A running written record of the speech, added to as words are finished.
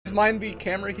mind the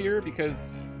camera here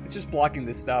because it's just blocking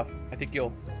this stuff. I think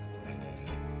you'll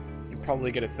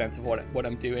probably get a sense of what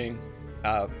I'm doing.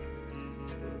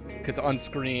 Because on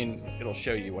screen, it'll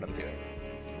show you what I'm doing.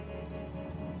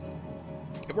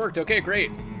 It worked. Okay,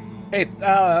 great. Hey,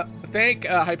 thank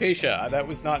Hypatia. That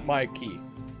was not my key.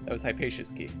 That was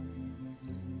Hypatia's key.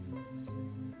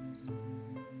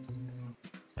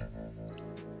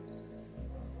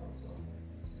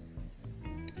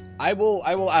 I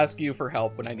will ask you for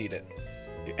help when I need it.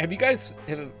 Have you guys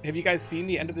seen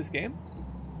the end of this game?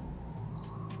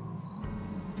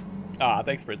 Ah,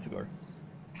 thanks, Fritzigor.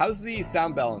 How's the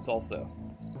sound balance also?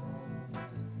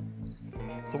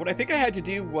 So what I think I had to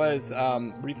do was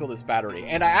refill this battery,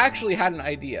 and I actually had an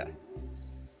idea.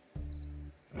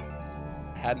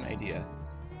 I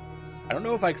don't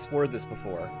know if I explored this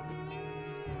before.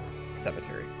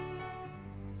 Cemetery.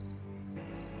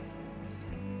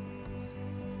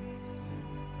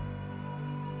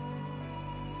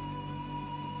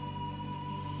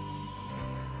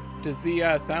 Does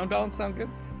the sound balance sound good?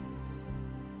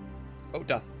 Oh,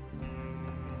 dust.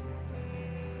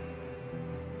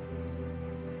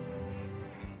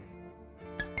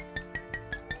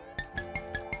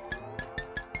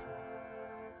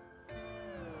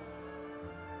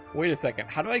 Wait a second.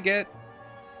 How do I get...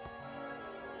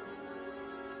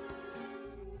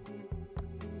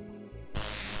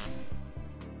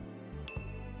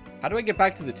 How do I get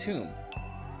back to the tomb?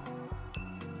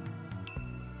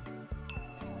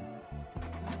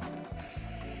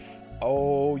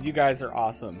 Oh, you guys are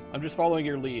awesome. I'm just following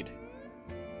your lead.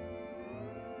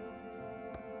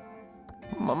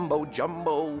 Mumbo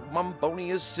jumbo,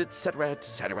 mumbonius, etc.,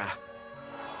 etc.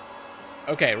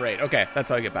 Okay, right. Okay,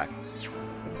 that's how I get back.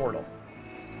 The portal.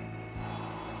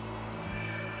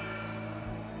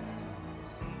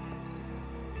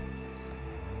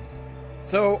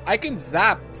 So I can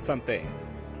zap something.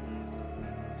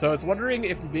 So I was wondering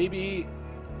if maybe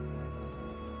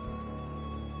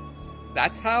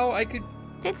that's how I could...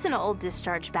 It's an old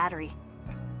discharge battery.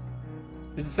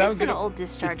 Does it sound good? It's an old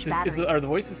discharge battery. Are the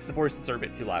voices are a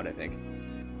bit too loud, I think.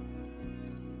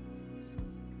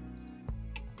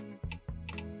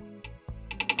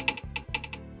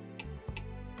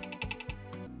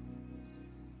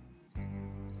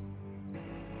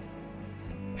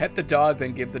 Pet the dog,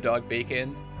 then give the dog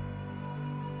bacon.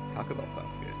 Taco Bell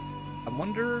sounds good. I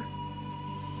wonder...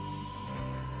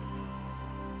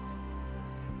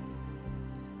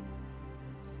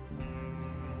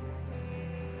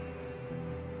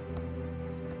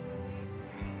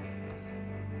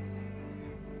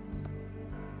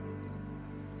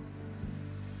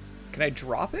 Can I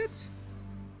drop it?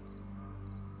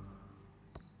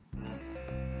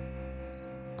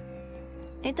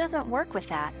 It doesn't work with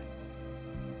that.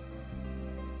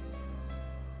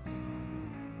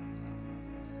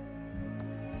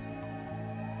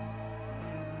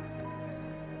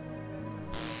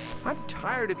 I'm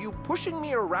tired of you pushing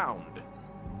me around.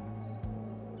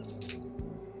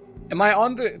 Am I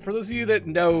on the... For those of you that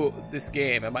know this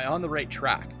game, am I on the right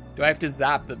track? Do I have to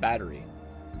zap the battery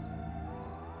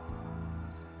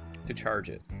to charge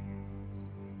it?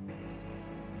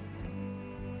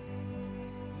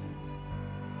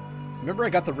 Remember, I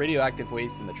got the radioactive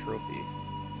waste in the trophy.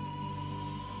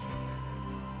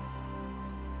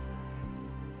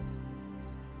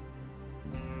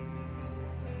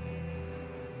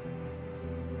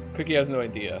 Cookie has no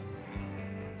idea.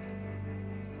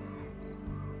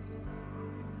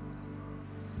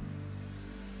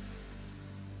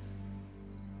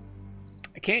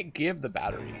 I can't give the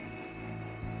battery.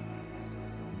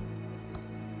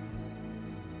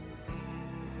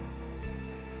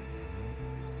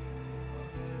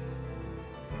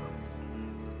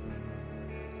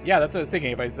 Yeah, that's what I was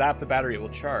thinking. If I zap the battery, it will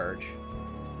charge.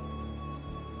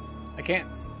 I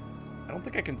can't... I don't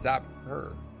think I can zap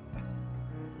her.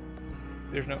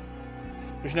 There's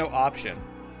no option.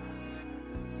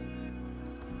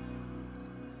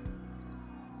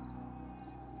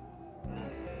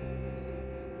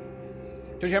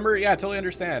 Judge yeah, totally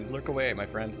understand. Lurk away, my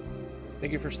friend.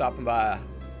 Thank you for stopping by.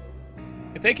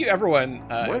 And thank you, everyone.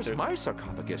 Where's my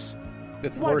sarcophagus?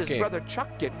 It's Why lurking. does Brother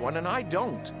Chuck get one and I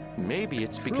don't? Maybe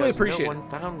it's Truly because no appreciate one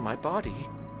found my body.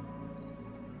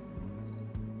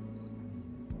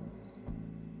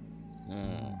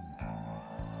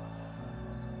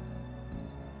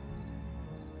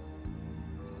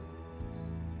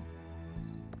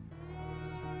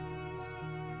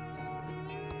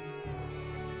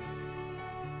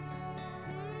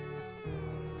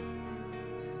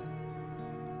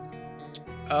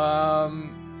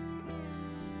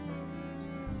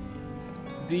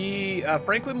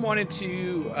 Franklin wanted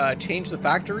to change the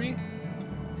factory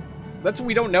That's what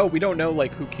we don't know. We don't know,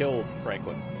 like, who killed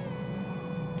Franklin.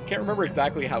 I can't remember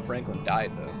exactly how Franklin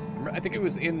died, though. I think it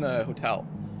was in the hotel.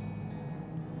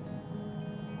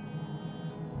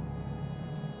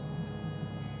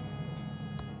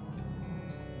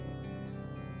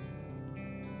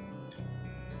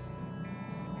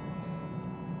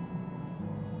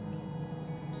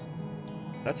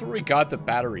 That's where we got the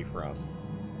battery from.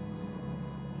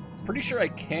 Pretty sure I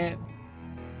can't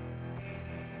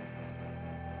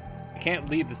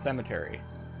leave the cemetery.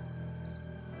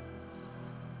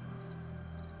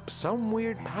 Some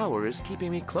weird power is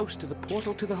keeping me close to the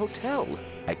portal to the hotel.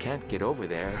 I can't get over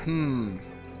there.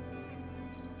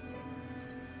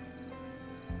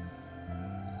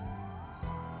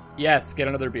 Yes, get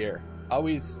another beer.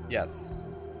 Always, yes.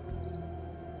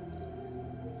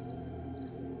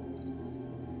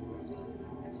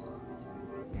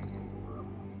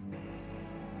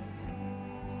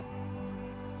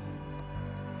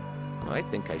 I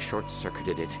think I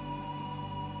short-circuited it.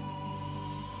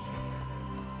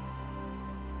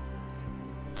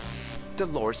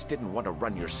 Dolores didn't want to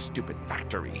run your stupid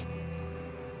factory.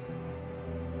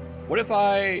 What if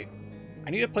I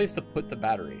need a place to put the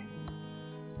battery?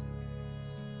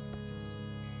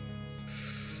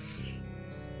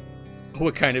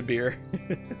 What kind of beer?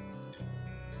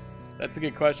 That's a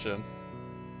good question.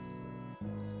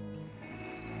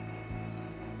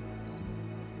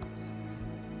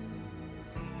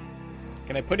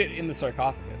 Can I put it in the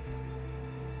sarcophagus?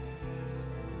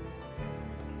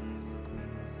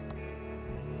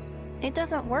 It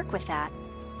doesn't work with that.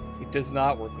 It does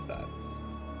not work with that.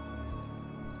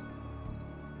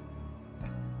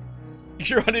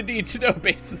 You're on a need-to-know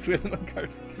basis with my card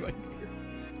to my beer.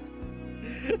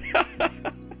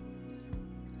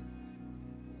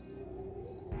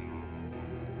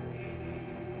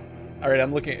 Alright,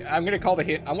 I'm looking. I'm gonna call the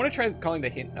hint. I want to try calling the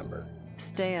hint number.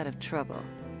 Stay out of trouble.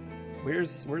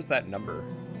 Where's that number?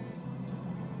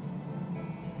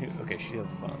 Okay, she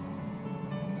has the phone.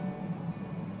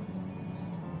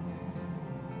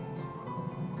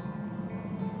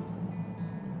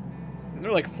 Isn't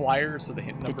there like flyers with the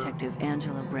hint number? Detective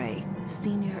Angela Ray,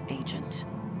 Senior Agent.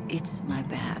 It's my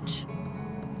badge.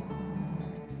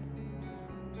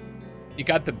 You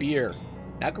got the beer.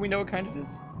 Now can we know what kind it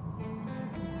is?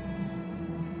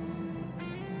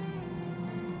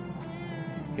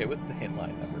 Okay, what's the hint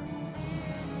line number?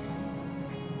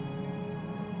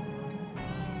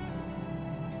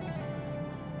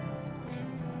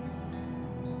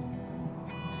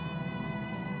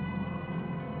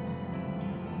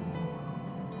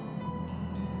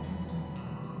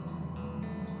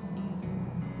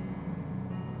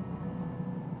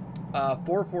 Uh,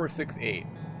 4468.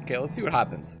 Okay, let's see what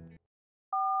happens.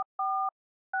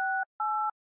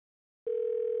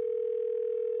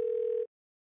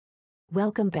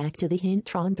 Welcome back to the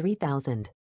Hintron 3000.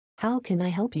 How can I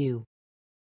help you?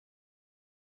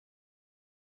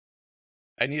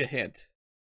 I need a hint.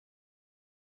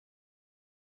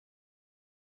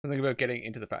 Something about getting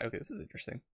into the fire. Okay, this is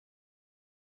interesting.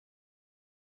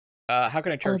 How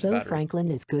can I charge the Although battery? Franklin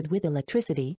is good with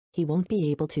electricity, he won't be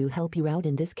able to help you out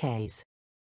in this case.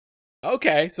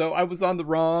 Okay, so I was going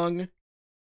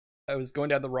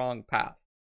down the wrong path.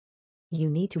 You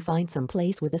need to find some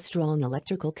place with a strong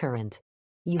electrical current.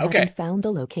 You Okay. haven't found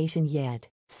the location yet,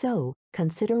 so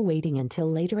consider waiting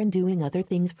until later and doing other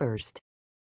things first.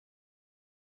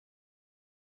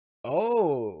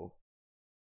 Oh.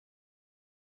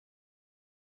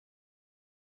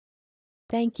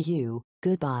 Thank you.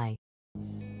 Goodbye.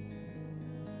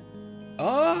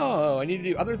 Oh, I need to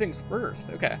do other things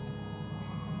first. Okay.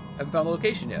 Haven't found the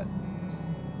location yet.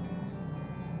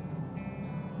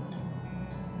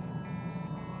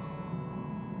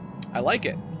 I like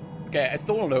it. Okay, I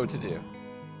still don't know what to do.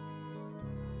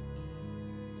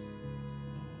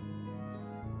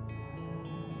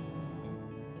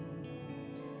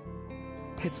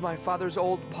 It's my father's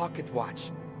old pocket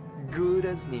watch. Good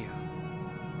as new.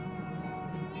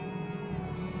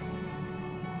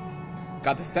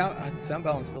 God, the sound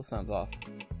balance still sounds off.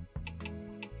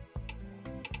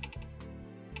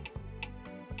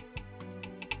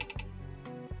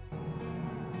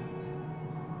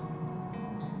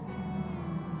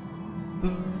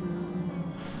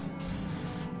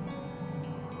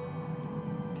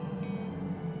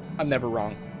 I'm never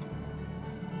wrong.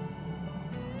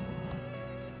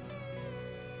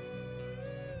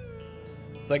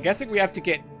 So I'm guessing we have to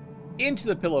get into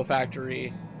the pillow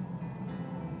factory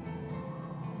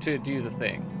to do the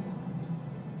thing.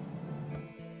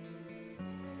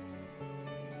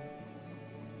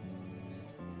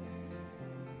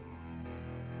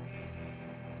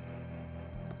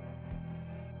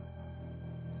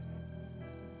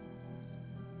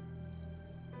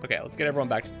 Okay, let's get everyone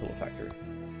back to the pillow factory.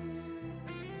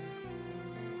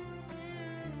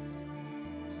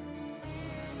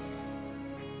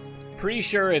 Pretty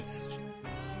sure it's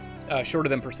shorter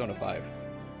than Persona 5.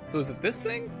 So is it this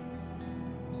thing?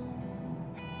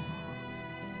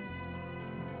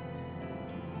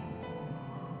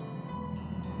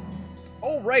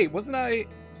 Oh, right. Wasn't I...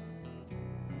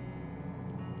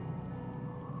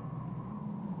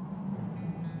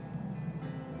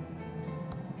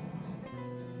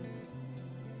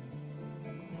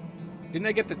 Didn't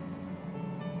I get the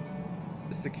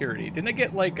security? Didn't I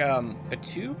get, like, a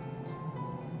tube?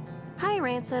 Hi,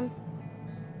 Ransom.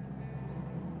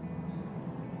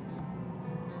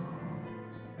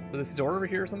 This door over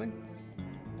here or something?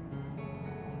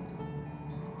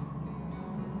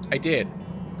 I did.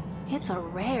 It's a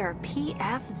rare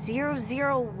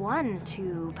PF001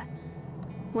 tube.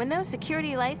 When those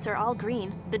security lights are all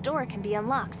green, the door can be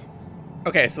unlocked.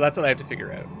 Okay, so that's what I have to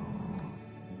figure out.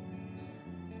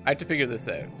 I have to figure this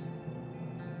out.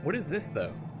 What is this,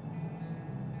 though?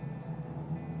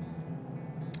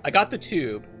 I got the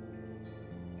tube.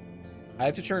 I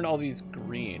have to turn all these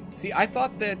green. See, I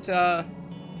thought that,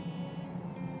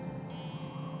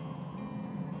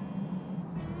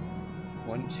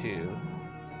 1, 2,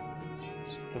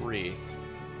 3.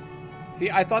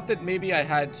 See, I thought that maybe I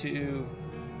had to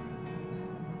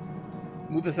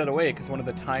move this out of the way because one of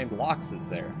the timed locks is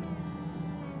there.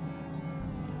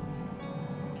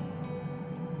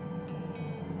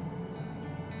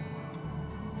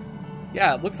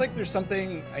 Yeah, it looks like there's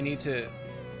something I need to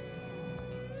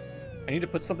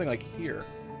put something like here.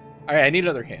 All right, I need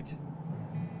another hint.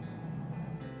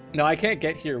 No, I can't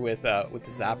get here with the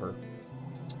zapper.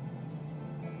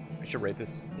 I should write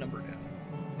this number down.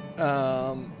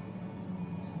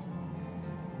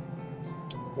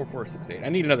 4468. I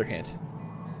need another hint.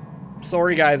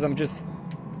 Sorry, guys. I'm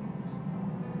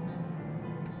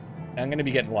gonna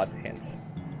be getting lots of hints.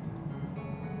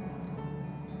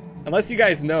 Unless you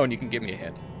guys know and you can give me a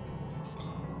hint.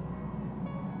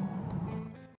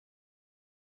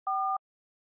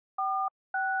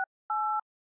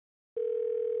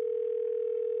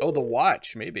 Oh, the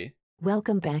watch, maybe.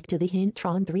 Welcome back to the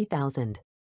Hintron 3000.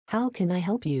 How can I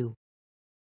help you?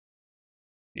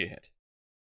 Need a hint.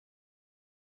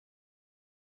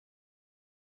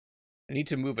 I need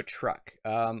to move a truck.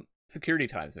 Security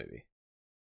times, maybe.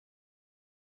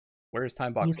 Where's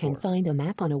time box 4? You can find a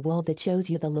map on a wall that shows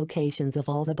you the locations of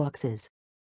all the boxes.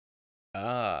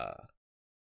 Ah.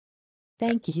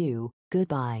 Thank you.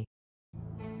 Goodbye.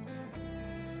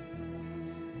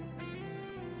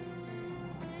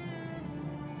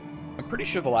 I'm pretty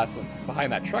sure the last one's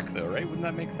behind that truck, though, right? Wouldn't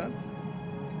that make sense?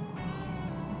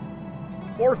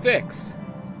 Or fix.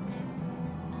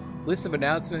 List of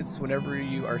announcements whenever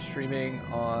you are streaming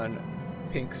on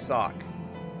Pink Sock.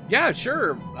 Yeah,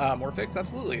 sure, Morphix,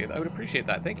 absolutely. I would appreciate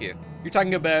that. Thank you. You're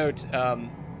talking about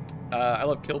I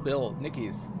Love Kill Bill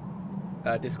Nikki's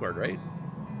Discord, right?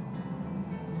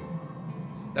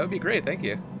 That would be great. Thank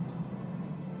you.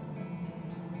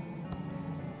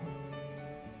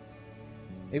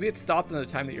 Maybe it stopped in the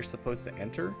time that you're supposed to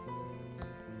enter.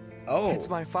 Oh. It's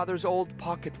my father's old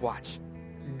pocket watch.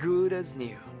 Good as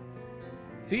new.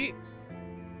 See?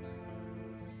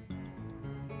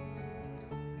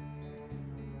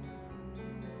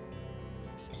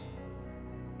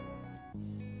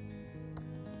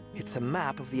 It's a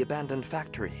map of the abandoned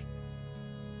factory.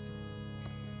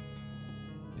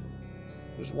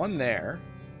 There's one there,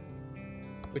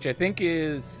 which I think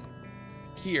is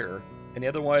here, and the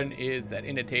other one is that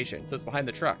indentation, so it's behind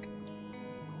the truck.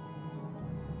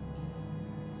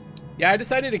 Yeah, I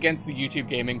decided against the YouTube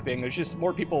gaming thing. There's just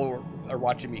more people are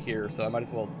watching me here, so I might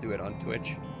as well do it on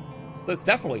Twitch. So it's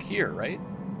definitely here, right?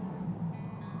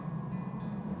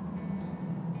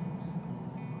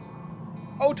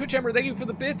 Oh, Twitch Ember, thank you for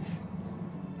the bits.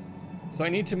 So I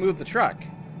need to move the truck.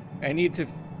 I need to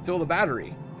fill the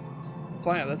battery. That's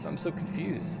why I'm so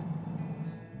confused.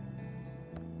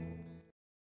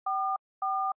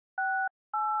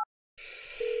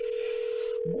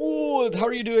 Good. How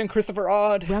are you doing, Christopher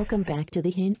Odd? Welcome back to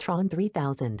the Hintron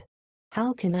 3000.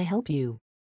 How can I help you?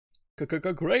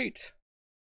 Great.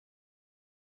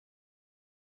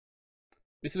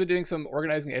 We've been doing some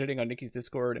organizing, editing on Nikki's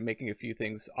Discord, and making a few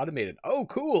things automated. Oh,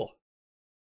 cool.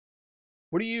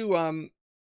 What do you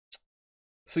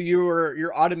So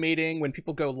you're automating when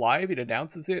people go live. It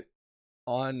announces it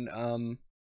on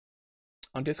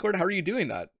Discord. How are you doing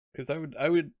that? Because I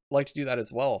would like to do that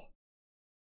as well.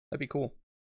 That'd be cool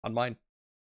on mine.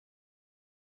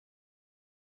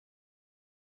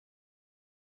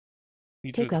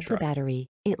 Pick up the battery.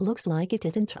 It looks like it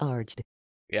isn't charged.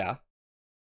 Yeah.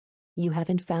 You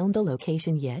haven't found the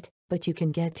location yet, but you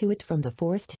can get to it from the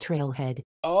forest trailhead.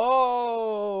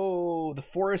 Oh, the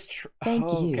forest. Thank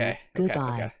you. Okay.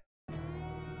 Goodbye. Okay.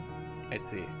 I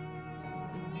see.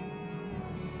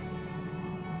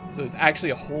 So it's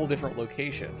actually a whole different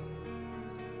location.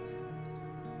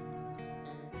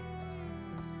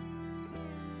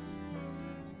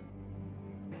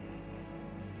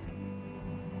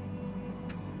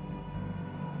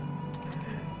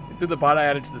 It's in the bot I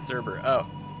added to the server. Oh.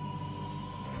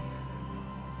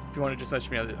 If you want to just message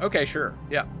me on it. Okay, sure.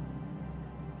 Yeah.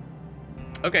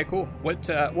 Okay, cool.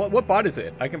 What bot is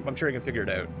it? I'm sure I can figure it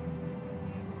out.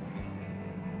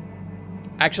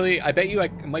 Actually, I bet you I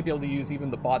might be able to use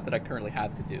even the bot that I currently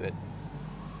have to do it.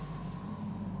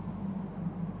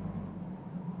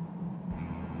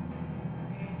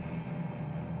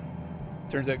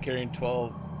 Turns out carrying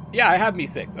 12... Yeah, I have me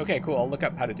 6. Okay, cool. I'll look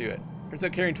up how to do it. Turns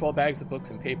out carrying 12 bags of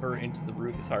books and paper into the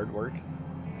roof is hard work.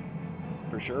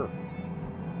 For sure.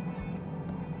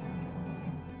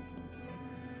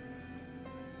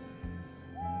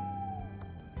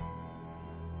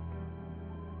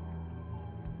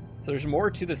 So there's more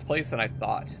to this place than I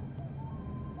thought.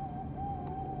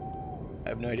 I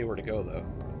have no idea where to go, though.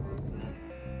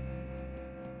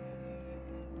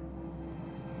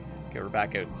 Okay, we're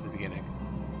back out to the beginning.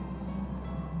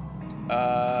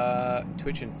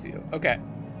 Twitch and Seal. Okay,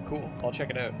 cool. I'll check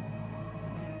it out.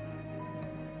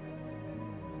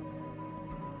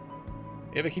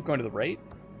 If I keep going to the right?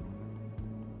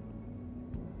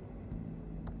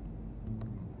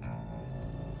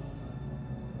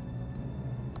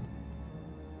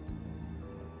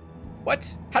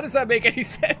 What? How does that make any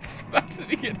sense? Back to the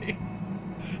beginning.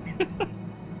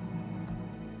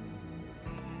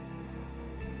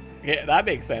 Okay, that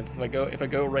makes sense if I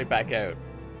go right back out.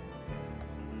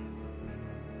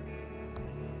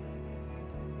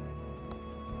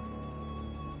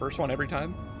 First one every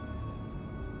time?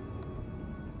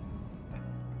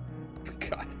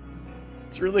 God.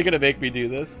 It's really gonna make me do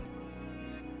this.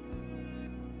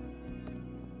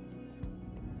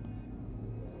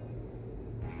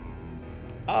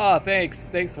 Ah, thanks.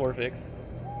 Thanks, Warfix.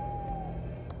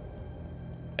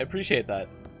 I appreciate that.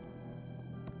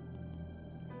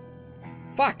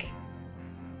 Fuck!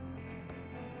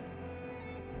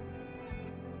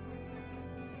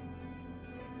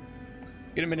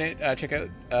 Get a minute, check out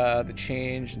the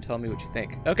change and tell me what you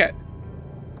think. Okay.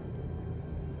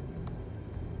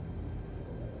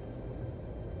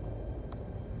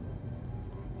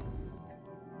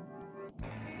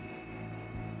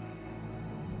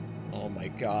 Oh my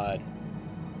god.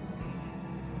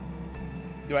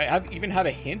 Do I even have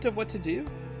a hint of what to do?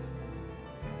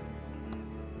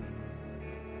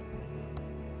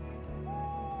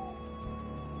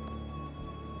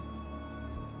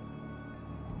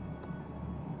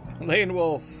 Lane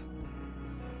Wolf.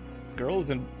 Girls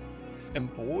and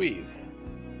boys.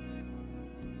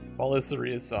 Follow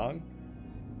Saria's song.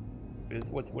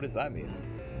 What does that mean?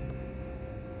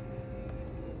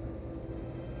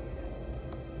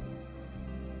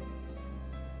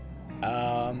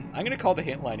 I'm gonna call the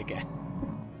hint line again.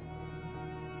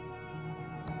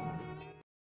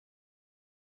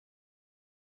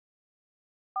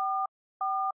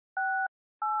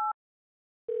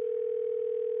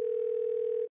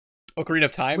 Ocarina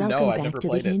of Time? Welcome No, I've back never to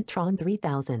played the it. Hintron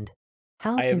 3000.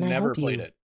 How I have can I never help played you?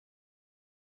 it.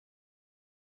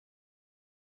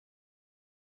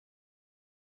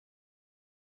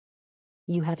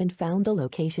 You haven't found the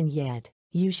location yet.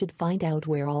 You should find out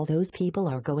where all those people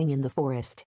are going in the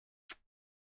forest.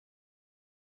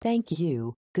 Thank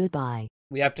you. Goodbye.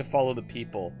 We have to follow the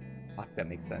people. Fuck, that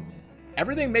makes sense.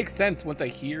 Everything makes sense once I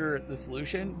hear the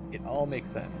solution. It all makes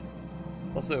sense.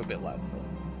 Also a bit loud still.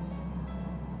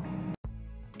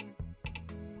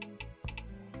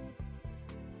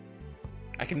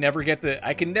 I can never get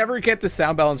the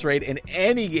sound balance right in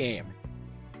any game.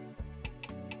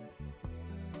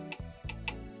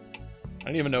 I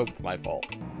don't even know if it's my fault.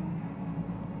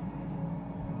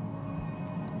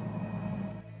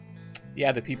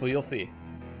 Yeah, the people, you'll see.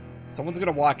 Someone's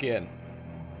gonna walk in.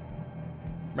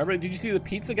 Remember, did you see the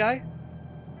pizza guy?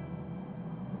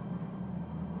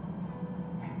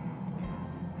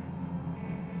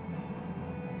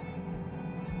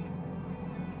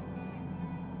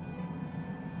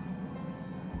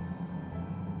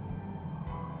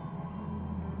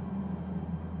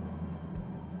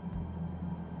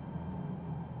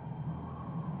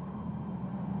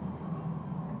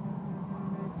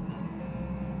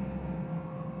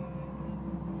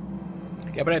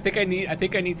 Yeah, but I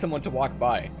think I need someone to walk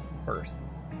by first.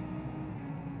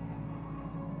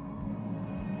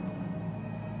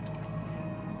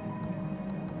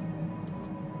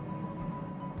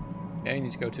 Yeah, you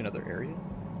need to go to another area.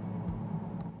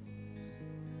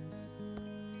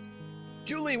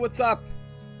 Julie, what's up?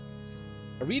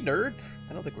 Are we nerds?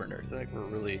 I don't think we're nerds. I think we're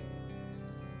really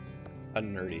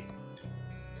unnerdy.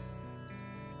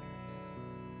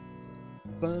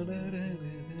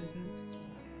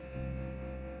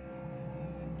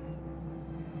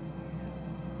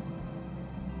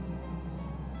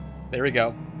 There we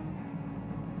go.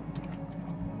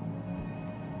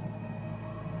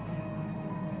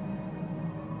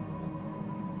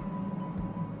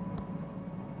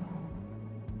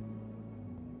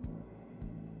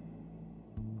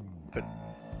 But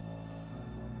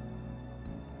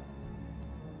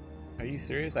are you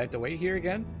serious? I have to wait here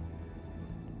again?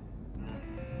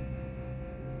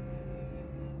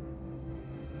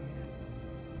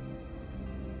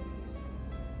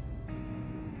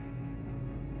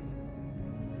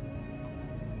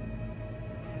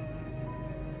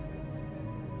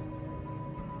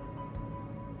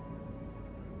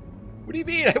 What do you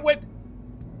mean?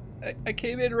 I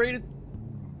came in right as...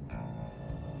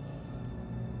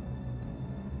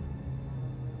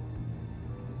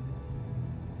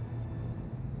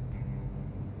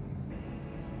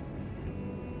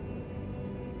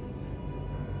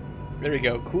 There we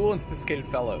go. Cool and sophisticated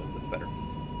fellows. That's better.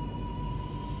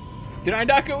 Did I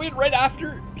not go in right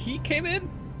after he came in?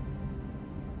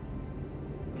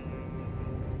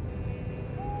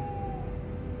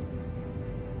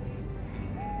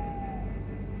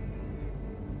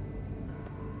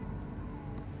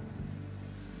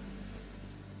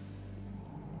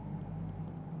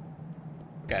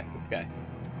 Okay, this guy.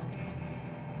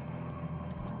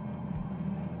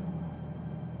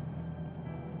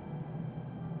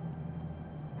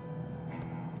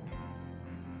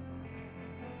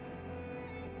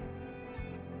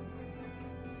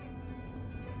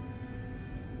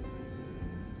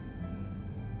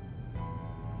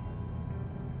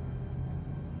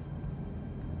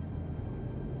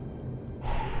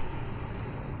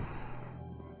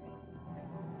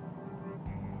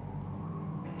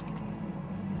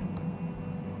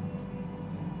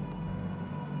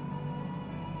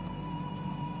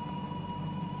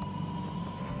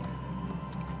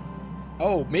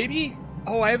 Oh, maybe?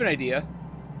 Oh, I have an idea.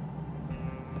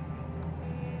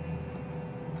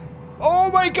 Oh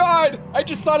my god! I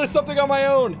just thought of something on my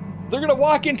own. They're gonna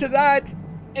walk into that,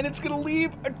 and it's gonna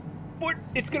leave a foot.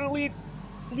 It's gonna leave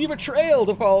a trail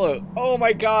to follow. Oh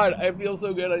my god! I feel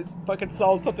so good. I fucking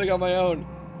solved something on my own.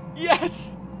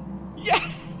 Yes!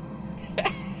 Yes!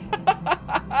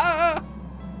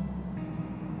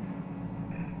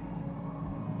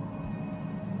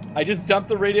 I just dumped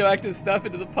the radioactive stuff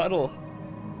into the puddle.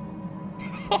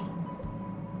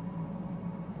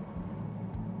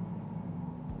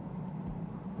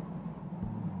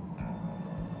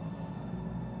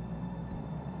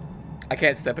 I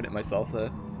can't step in it myself,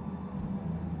 though.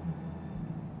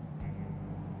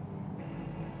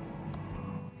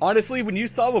 Honestly, when you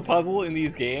solve a puzzle in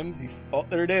these games, oh,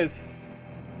 there it is.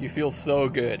 You feel so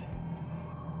good.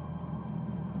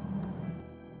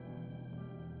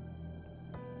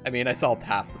 I mean, I solved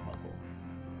half the puzzle.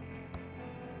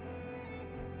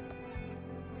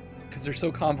 Because they're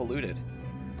so convoluted.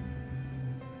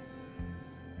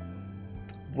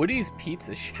 Woody's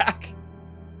Pizza Shack.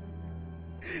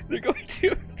 They're going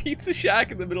to a pizza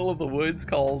shack in the middle of the woods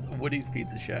called Woody's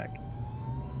Pizza Shack.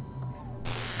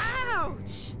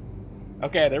 Ouch!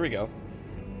 Okay, there we go.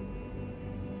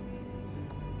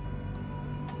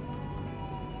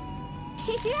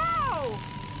 Yow!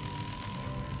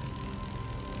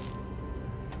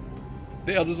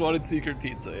 They all just wanted secret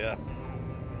pizza, yeah.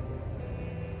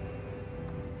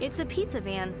 It's a pizza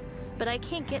van, but I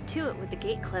can't get to it with the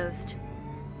gate closed.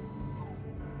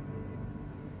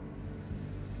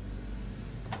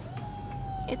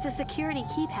 It's a security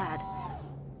keypad.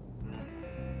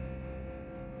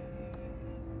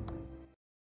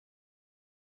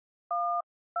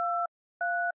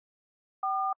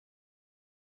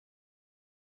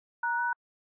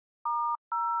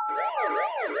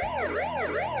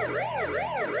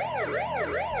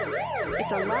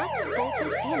 It's a locked,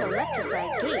 bolted, and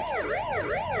electrified gate.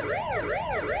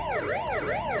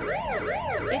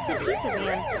 It's a pizza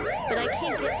van, but I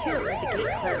can't get to it with the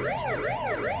gate closed.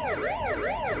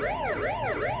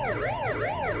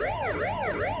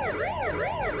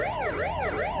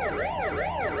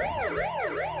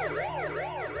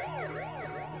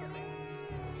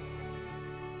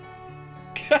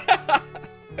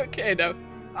 Okay, now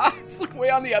it's like way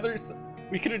on the other side.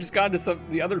 We could have just gone to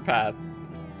the other path.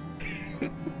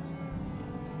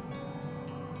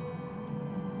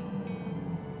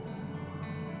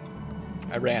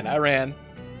 I ran.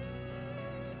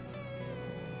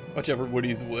 Whichever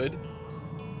Woody's wood.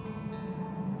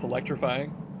 It's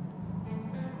electrifying.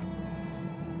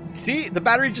 See? The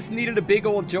battery just needed a big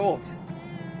old jolt.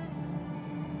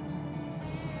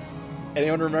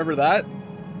 Anyone remember that?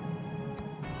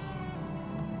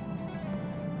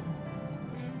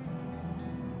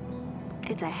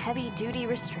 It's a heavy-duty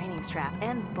restraining strap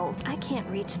and bolt. I can't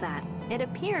reach that. It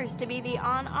appears to be the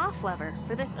on-off lever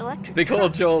for this electric Big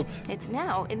old jolt. It's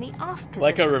now in the off position.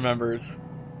 Like I remembers.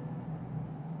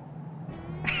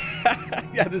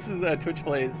 Yeah, this is Twitch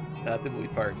Plays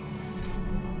Thimbleweed Park.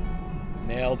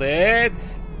 Nailed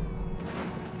it!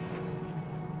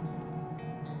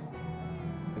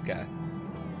 Okay.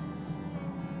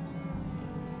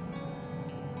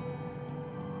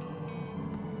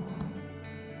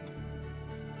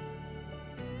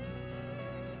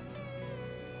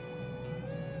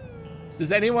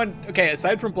 Does anyone... Okay,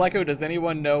 aside from Blacko, does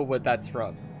anyone know what that's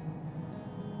from?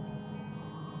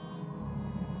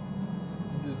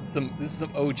 This is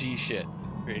some OG shit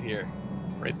right here.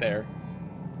 Right there.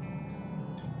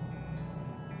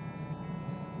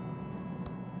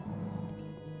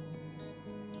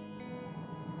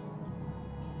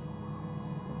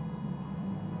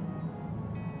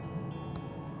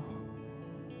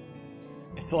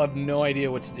 I still have no idea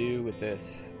what to do with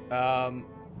this. I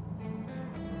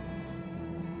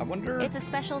wonder... It's a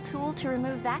special tool to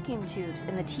remove vacuum tubes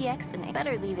in the TX, and I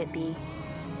better leave it be.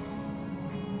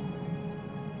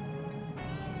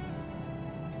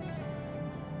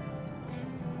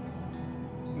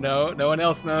 No, no one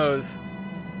else knows.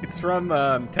 It's from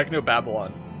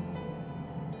Technobabylon.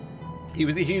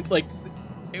 He like,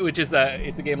 which is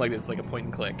it's a game like this, like a point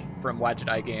and click from Watch It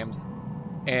Eye Games,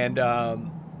 and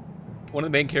one of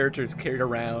the main characters carried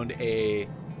around a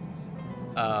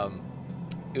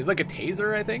it was like a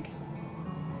taser, I think,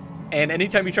 and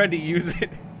anytime he tried to use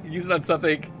it on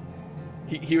something,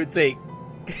 he would say,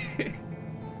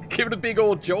 "Give it a big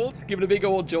old jolt, give it a big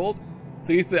old jolt."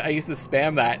 So I used to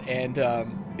spam that, and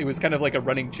it was kind of like a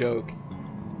running joke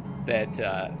that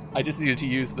I just needed to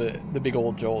use the big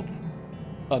old jolt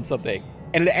on something,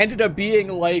 and it ended up being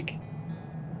like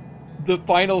the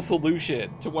final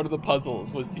solution to one of the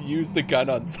puzzles was to use the gun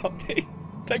on something.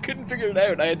 I couldn't figure it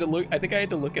out. I think I had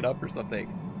to look it up or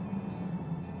something.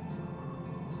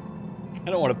 I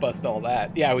don't want to bust all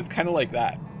that. Yeah, it was kind of like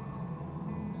that.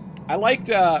 I liked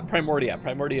Primordia.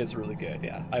 Primordia is really good.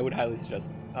 Yeah, I would highly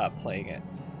suggest playing it.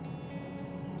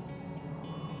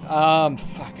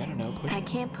 Fuck, I don't know. I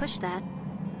can't push that.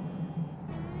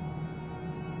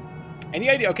 Any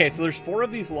idea? Okay, so there's 4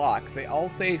 of these locks. They all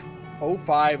say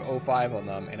 0505 on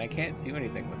them, and I can't do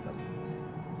anything with them.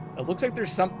 It looks like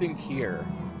there's something here.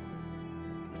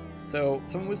 So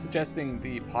someone was suggesting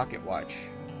the pocket watch.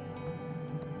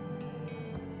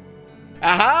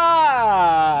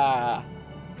 Aha!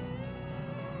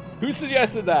 Who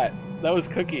suggested that? That was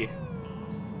Cookie.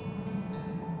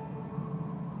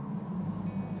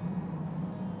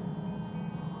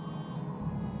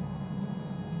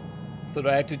 So do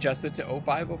I have to adjust it to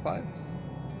 0505?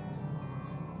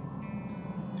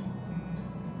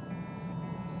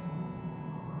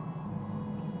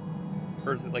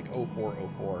 Or is it like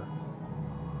 0404?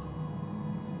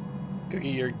 Cookie,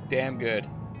 you're damn good.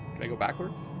 Can I go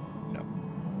backwards? No.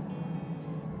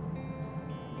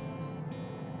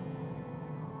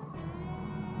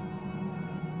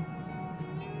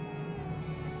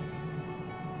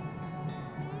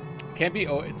 Can't be,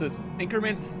 oh, it says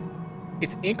increments.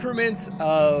 It's increments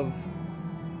of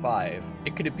 5.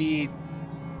 Could it be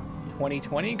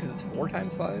 2020 because it's 4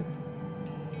 times 5?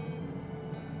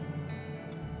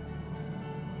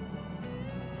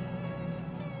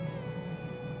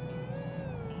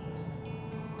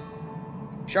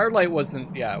 Shardlight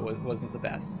wasn't, yeah, wasn't the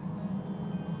best.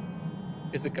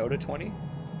 Is it go to 20?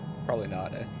 Probably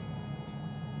not, eh?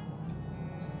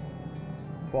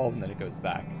 12 and then it goes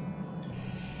back.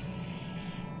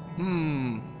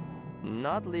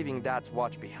 Not leaving Dad's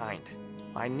watch behind.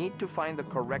 I need to find the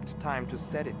correct time to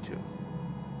set it to.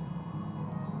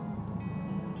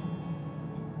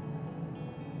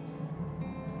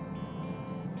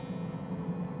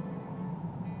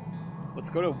 Let's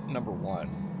go to number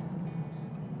 1.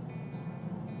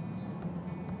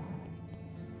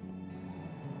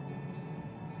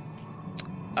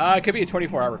 It could be a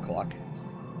 24-hour clock.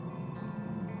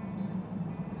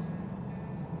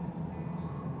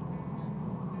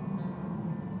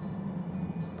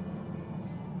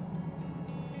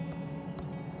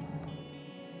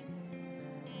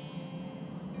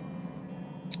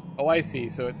 Oh, I see.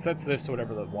 So it sets this to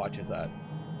whatever the watch is at.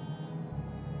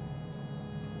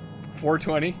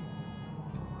 420?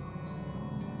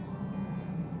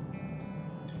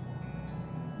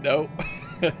 Nope.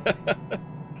 Shit.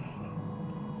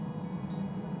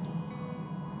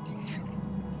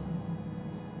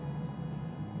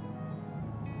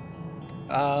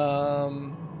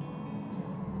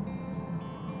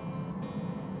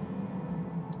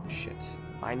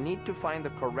 I need to find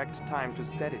the correct time to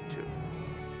set it to.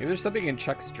 Maybe there's something in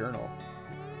Chuck's journal.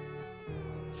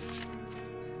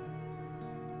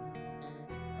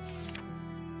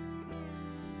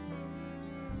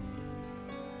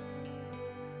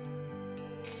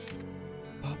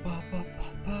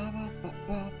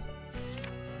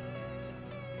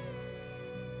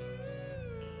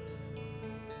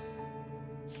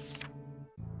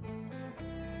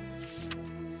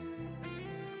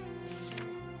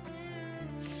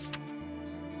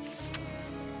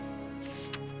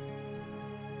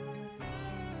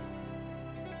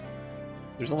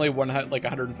 There's only like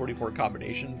 144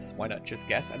 combinations. Why not just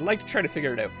guess? I'd like to try to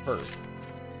figure it out first.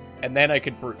 And then I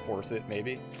could brute force it,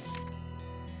 maybe.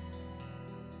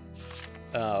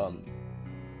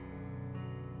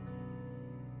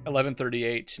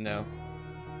 1138, no.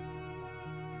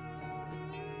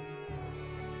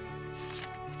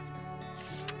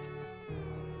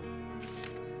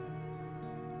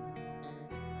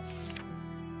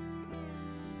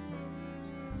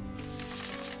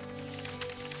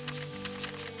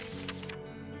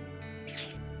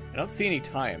 I don't see any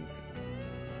times.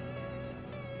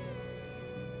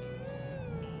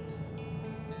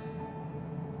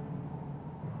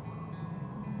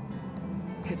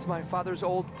 It's my father's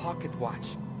old pocket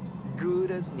watch.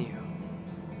 Good as new.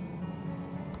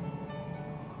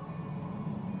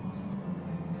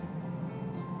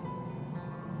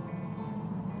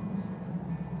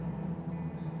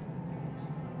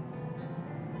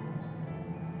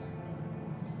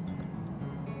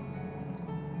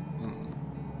 Hmm.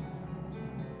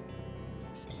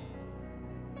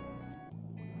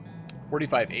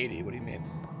 4580, what do you mean?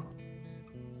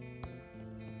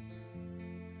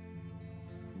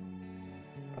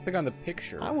 I think on the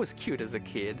picture. I was cute as a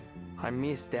kid. I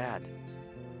miss Dad.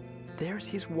 There's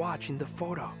his watch in the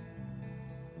photo.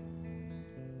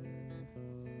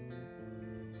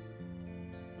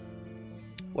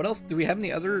 What else? Do we have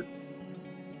any other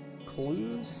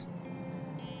clues?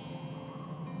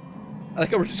 I like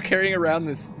how we're just carrying around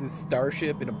this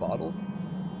starship in a bottle.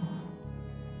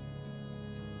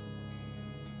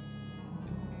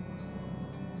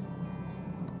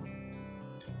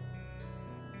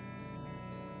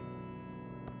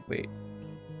 Wait.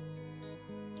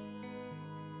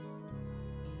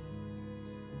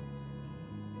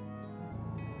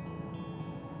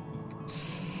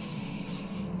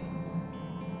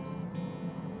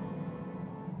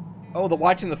 Oh, the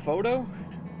watch in the photo?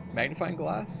 Magnifying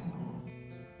glass?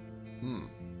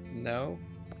 No.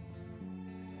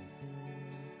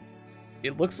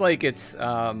 It looks like it's,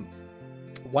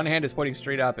 one hand is pointing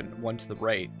straight up and one to the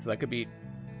right. So that could be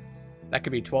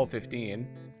 12:15.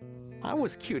 I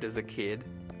was cute as a kid.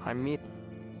 I miss...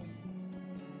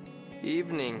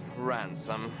 Evening,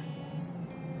 Ransom.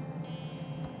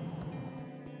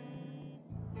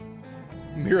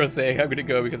 Miro saying, I'm gonna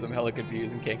go because I'm hella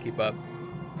confused and can't keep up.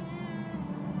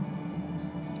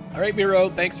 Alright,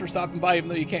 Miro, thanks for stopping by even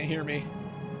though you can't hear me.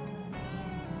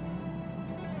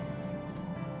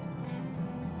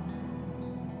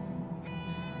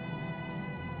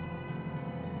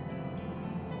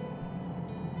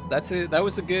 That's it. That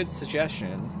was a good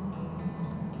suggestion.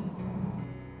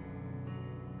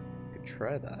 Could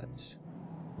try that.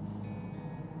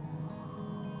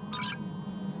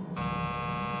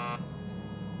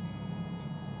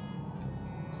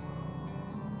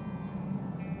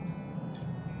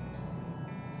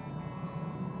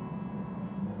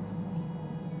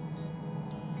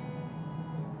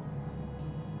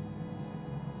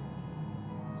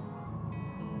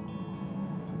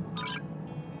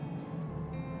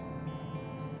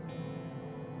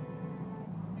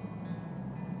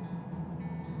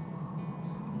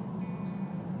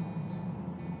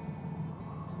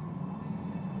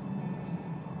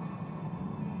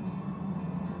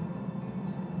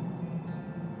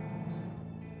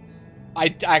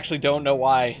 I actually don't know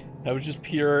why. That was just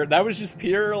pure, like, that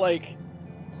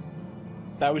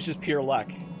was just pure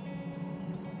luck.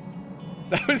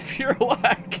 That was pure luck.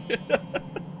 I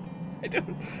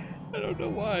don't know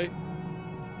why. I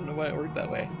don't know why it worked that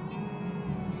way.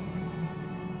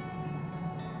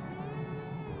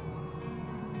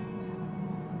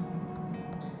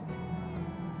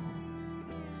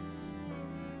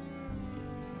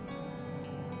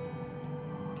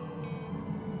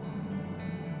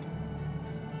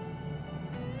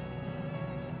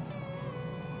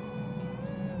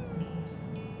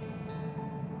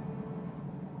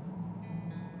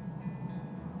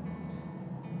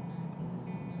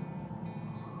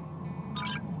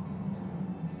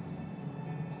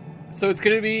 So it's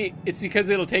because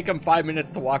it'll take them 5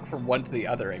 minutes to walk from one to the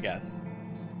other, I guess.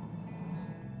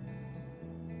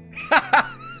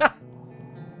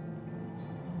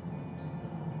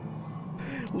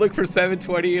 Look for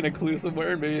 720 and a clue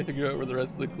somewhere, and maybe figure out where the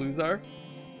rest of the clues are.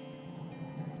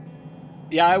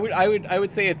 Yeah, I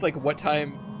would say it's like what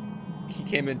time he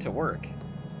came into work.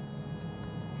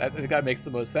 I think that makes the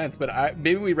most sense, but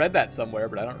maybe we read that somewhere,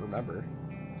 but I don't remember.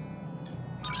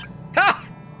 Ha!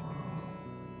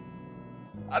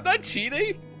 I'm not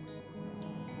cheating.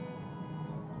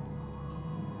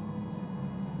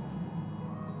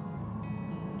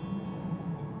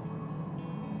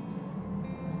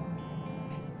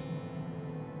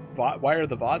 Why are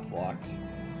the VODs locked?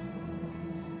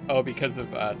 Oh, because of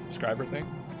subscriber thing?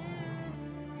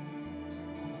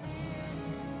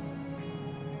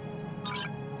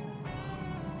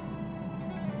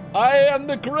 I am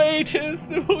the greatest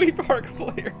Thimbleweed Park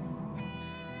player.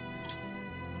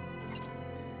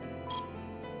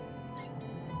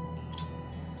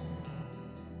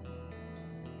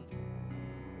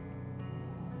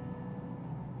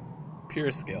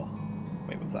 Pure skill.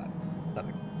 Wait, what's that?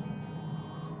 Nothing.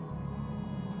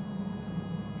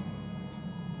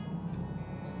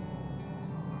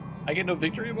 I get no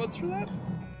victory emotes for that?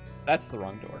 That's the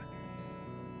wrong door.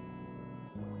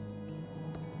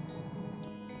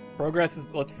 Progress is...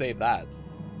 Let's save that.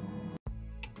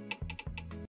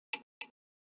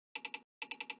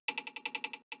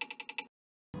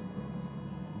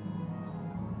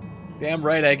 Damn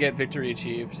right I get victory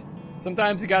achieved.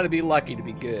 Sometimes you gotta be lucky to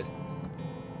be good.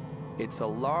 It's a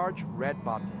large red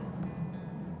button.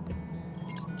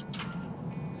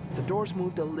 The doors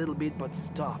moved a little bit but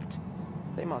stopped.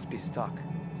 They must be stuck.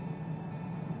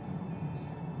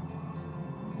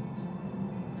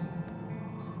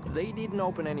 They didn't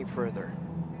open any further.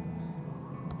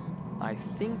 I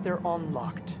think they're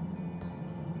unlocked.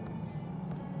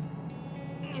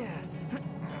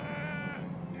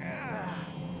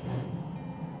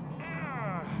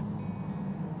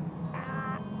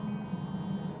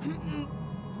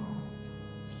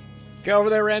 Get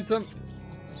over there, Ransom.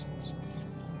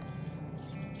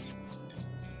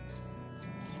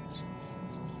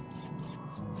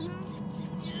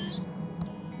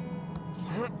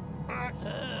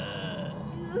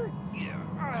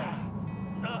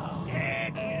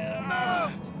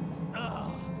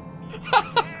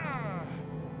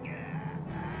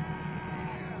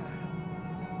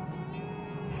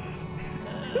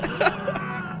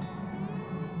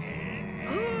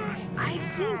 I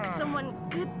think someone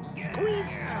could squeeze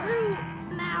through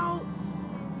now.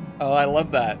 Oh, I love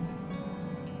that.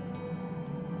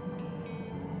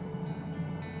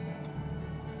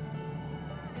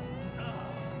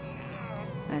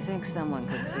 I think someone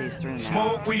could squeeze through now.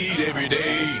 Smoke weed every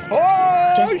day.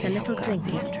 Oh! Just a little drink.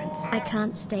 The entrance. I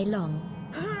can't stay long.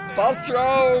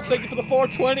 Bostro, thank you for the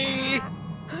 420.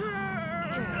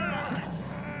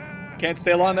 Can't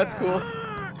stay long, that's cool.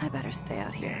 I better stay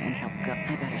out here and help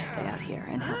I better stay out here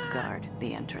and help guard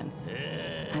the entrance.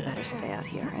 I better stay out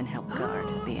here and help guard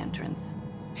the entrance.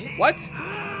 What?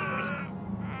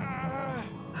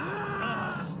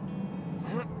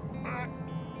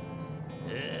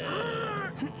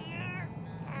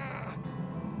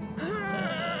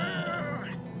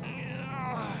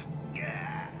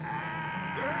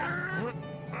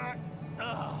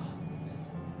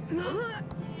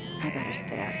 I better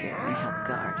stay out here and help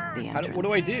guard the entrance. What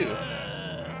do I do?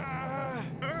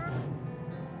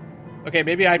 Okay,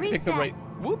 maybe I have to pick the right...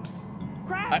 Whoops!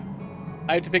 I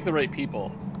have to pick the right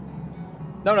people.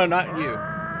 No, not you.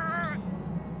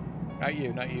 Not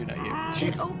you.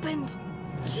 It opened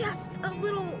just a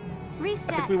little.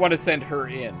 Reset. I think we want to send her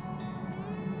in.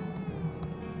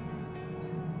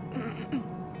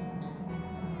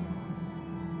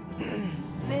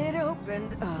 It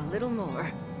opened a little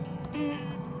more.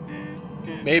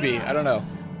 Maybe, I don't know.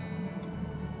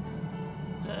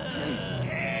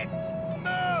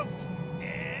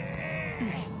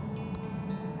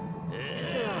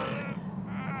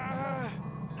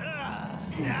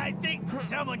 I think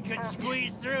someone could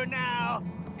squeeze through now.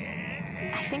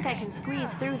 I think I can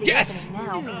squeeze through the Yes!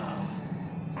 opening now.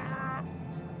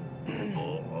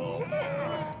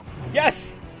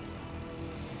 Yes!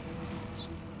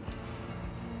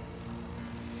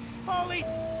 Holy!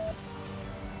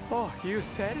 Oh, you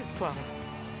said it, Plum.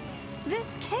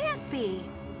 This can't be.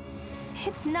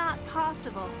 It's not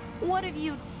possible. What have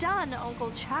you done,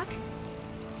 Uncle Chuck?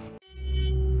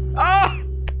 Ah!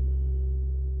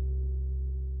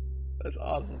 That's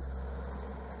awesome.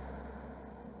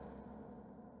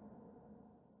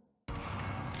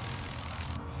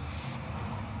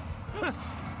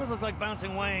 Those look like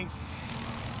bouncing wings.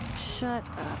 Shut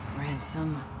up,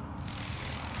 Ransom.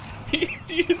 Did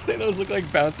you just say those look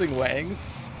like bouncing wangs?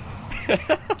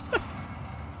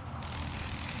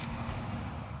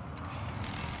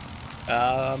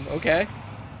 Okay.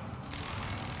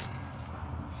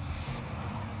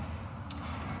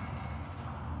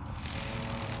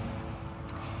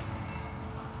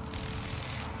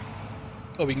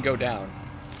 Oh, we can go down.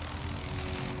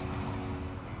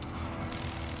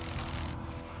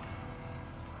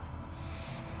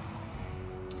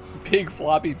 Big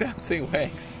floppy bouncing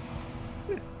wangs.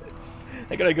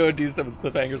 I gotta go and do some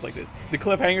cliffhangers like this. The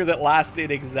cliffhanger that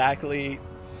lasted exactly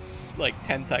like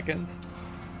 10 seconds.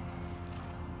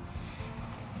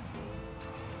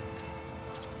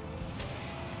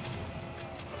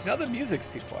 So now the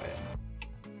music's too quiet.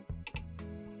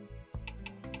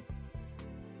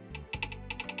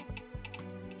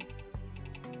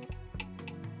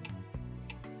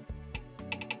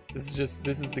 This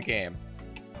is the game.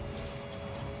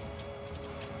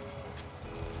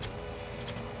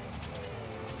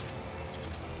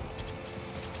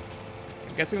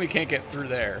 I'm guessing we can't get through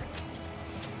there.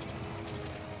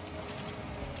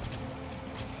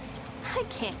 I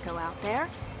can't go out there.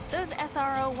 Those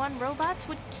SRO-1 robots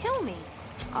would kill me.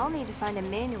 I'll need to find a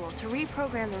manual to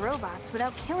reprogram the robots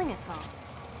without killing us all.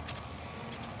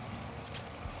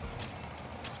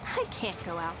 I can't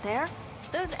go out there.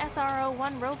 Those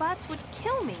SRO-1 robots would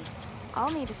kill me.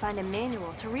 I'll need to find a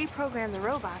manual to reprogram the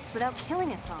robots without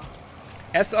killing us all.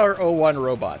 SRO-1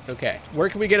 robots. Okay. Where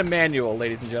can we get a manual,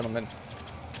 ladies and gentlemen?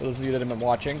 For those of you that have been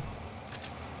watching.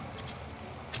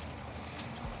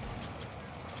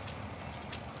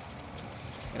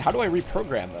 And how do I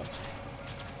reprogram them?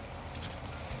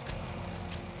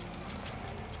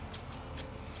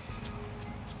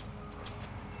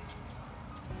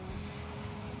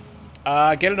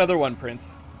 Get another one,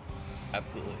 Prince.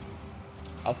 Absolutely.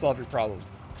 I'll solve your problem.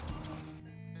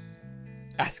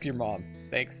 Ask your mom.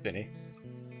 Thanks, Vinny.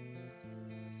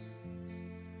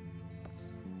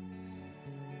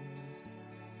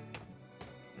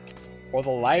 Or the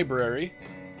library.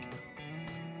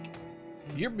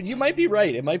 You might be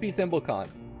right. It might be ThimbleCon.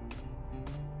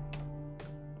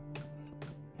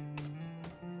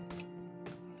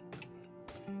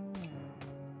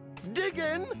 Dig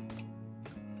in!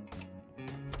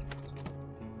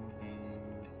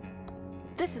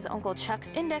 This is Uncle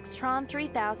Chuck's Indextron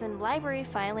 3000 library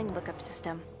filing lookup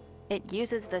system. It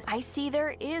uses the... I see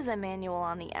there is a manual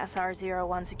on the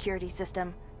SR-01 security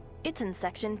system. It's in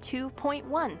section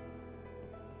 2.1.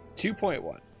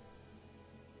 2.1.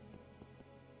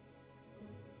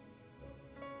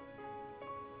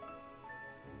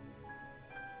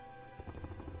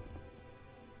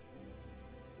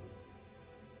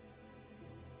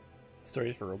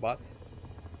 Stories for robots.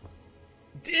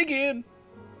 Dig in!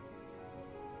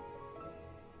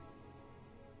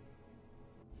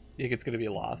 You think it's gonna be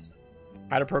lost?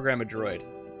 How to program a droid.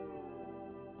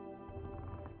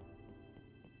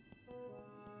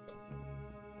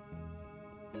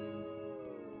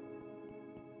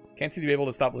 Can't seem to be able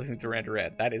to stop listening to Duran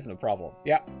Duran. That isn't a problem.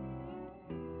 Yeah.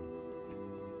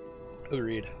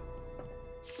 Agreed.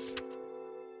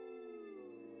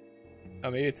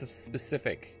 Oh, maybe it's a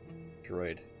specific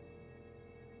droid.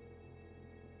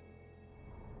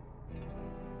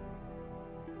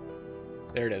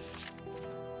 There it is.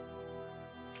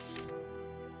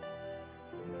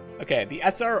 Okay, the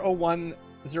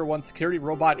SR-0101 security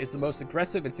robot is the most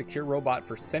aggressive and secure robot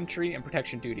for sentry and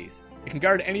protection duties. It can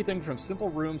guard anything from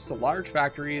simple rooms to large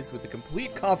factories with the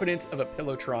complete confidence of a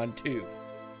Pilotron 2.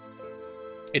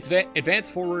 Its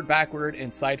advanced forward, backward,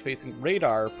 and side-facing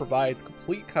radar provides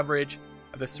complete coverage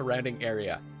of the surrounding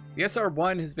area. The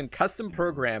SR-1 has been custom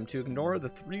programmed to ignore the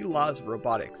 3 laws of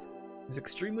robotics. It is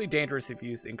extremely dangerous if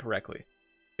used incorrectly.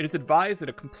 It is advised that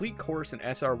a complete course in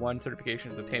SR-1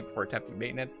 certification is obtained before attempting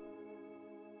maintenance.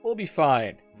 We'll be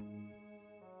fine.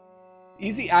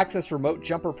 Easy access remote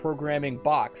jumper programming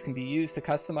box can be used to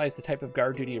customize the type of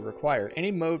guard duty you require. Any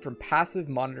mode from passive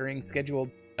monitoring, scheduled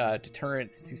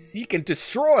deterrence to seek and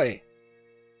destroy.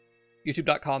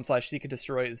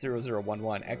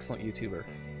 YouTube.com/seekandDestroy0011. Excellent YouTuber.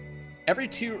 Every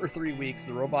 2 or 3 weeks,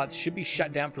 the robots should be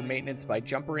shut down for maintenance by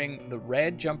jumpering the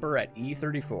red jumper at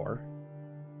E34.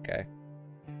 Okay.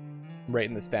 I'm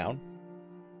writing this down.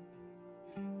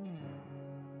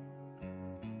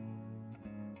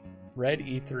 Red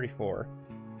E34.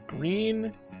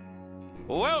 Green.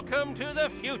 Welcome to the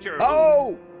future.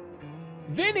 Oh!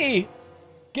 Vinny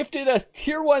gifted a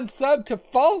tier 1 sub to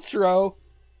Falstro.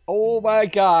 Oh my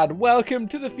god. Welcome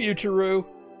to the future.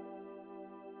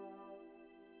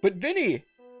 But Vinny,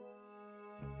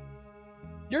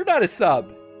 you're not a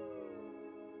sub.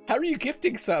 How are you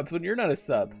gifting subs when you're not a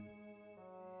sub?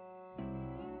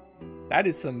 That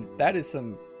is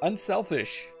some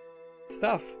unselfish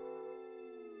stuff.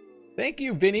 Thank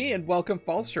you, Vinny, and welcome,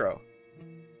 Falstro.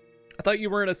 I thought you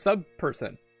weren't a sub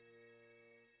person.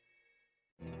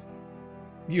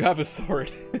 You have a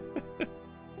sword.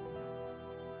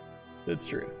 That's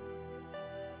true.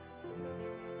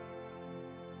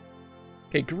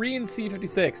 Okay, Green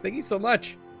C56, thank you so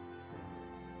much.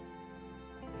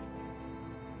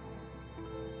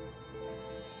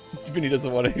 Vinny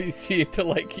doesn't want to be seen to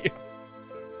like you.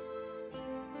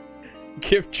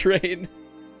 Gift train.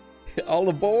 All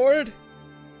aboard.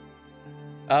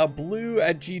 Blue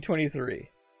at G23.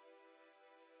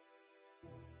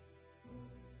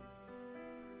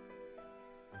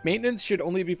 Maintenance should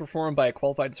only be performed by a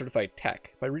qualified certified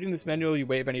tech. By reading this manual, you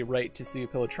waive any right to sue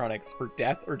Pilotronics for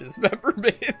death or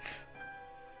dismemberments.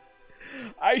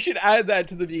 I should add that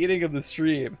to the beginning of the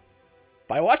stream.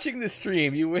 By watching this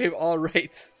stream, you waive all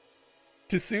rights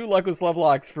to sue Luckless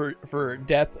Lovelocks for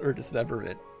death or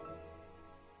dismemberment.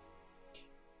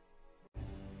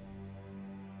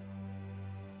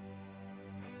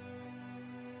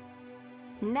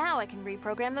 Now I can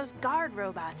reprogram those guard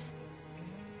robots.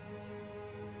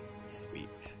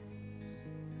 Sweet.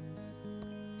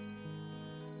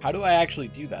 How do I actually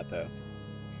do that, though?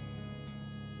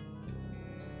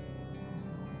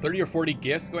 30 or 40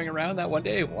 gifts going around that one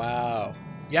day? Wow.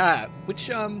 Yeah, which,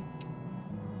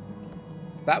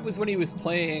 that was when he was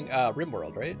playing,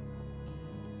 RimWorld, right?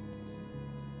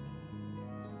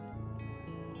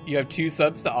 You have 2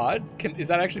 subs to Odd? Is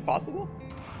that actually possible?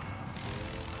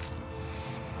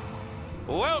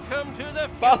 Welcome to the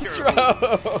future.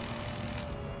 Falstro!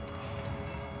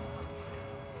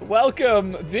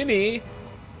 Welcome, Vinny.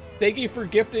 Thank you for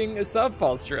gifting a sub,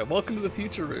 Falstro. Welcome to the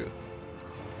future room.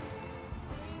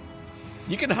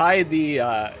 You can hide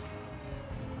the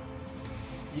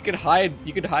you can hide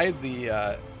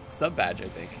the sub badge, I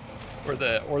think. Or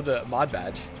the mod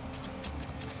badge.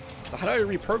 So how do I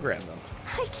reprogram them?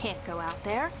 I can't go out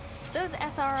there. Those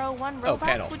SR01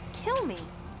 robots would kill me.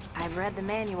 I've read the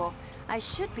manual. I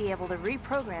should be able to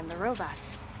reprogram the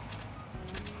robots.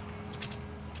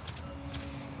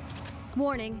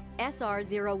 Warning,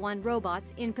 SR01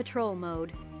 robots in patrol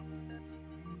mode.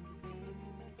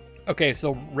 Okay,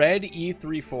 so red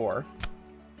E34.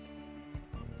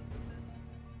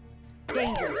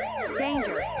 Danger.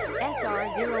 Danger.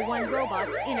 SR01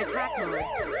 robots in attack mode.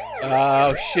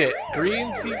 Oh shit.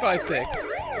 Green C56.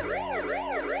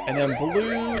 And then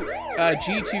blue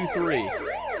G23.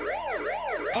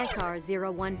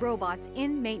 SR01 robots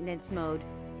in maintenance mode.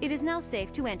 It is now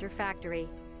safe to enter factory.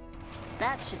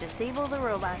 That should disable the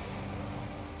robots.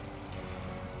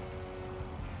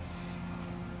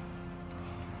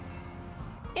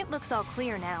 It looks all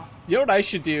clear now. You know what I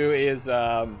should do is,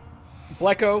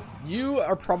 Blecko, you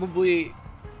are probably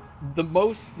the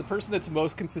person that's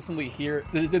most consistently here,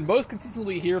 that has been most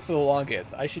consistently here for the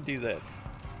longest. I should do this.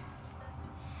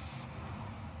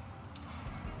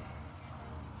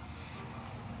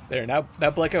 There, now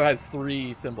Blecko has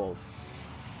 3 symbols.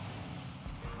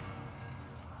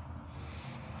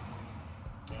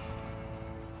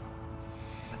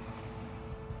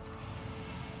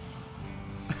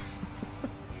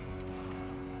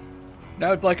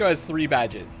 Now Blecko has 3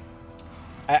 badges.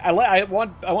 I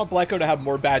want Blecko to have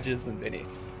more badges than Vinny.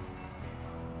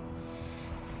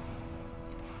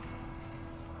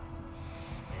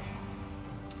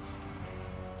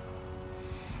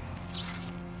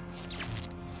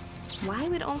 Why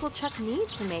would Uncle Chuck need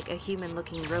to make a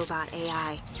human-looking robot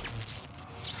AI?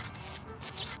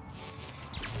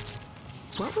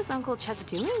 What was Uncle Chuck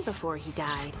doing before he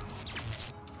died?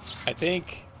 I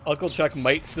think Uncle Chuck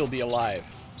might still be alive.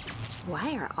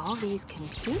 Why are all these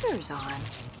computers on?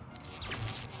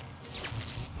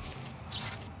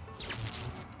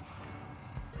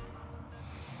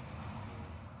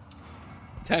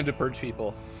 Time to purge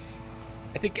people.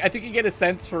 I think you get a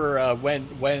sense for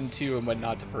when to and when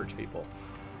not to purge people.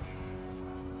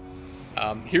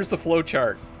 Here's the flow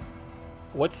chart.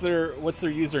 What's their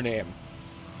username?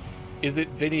 Is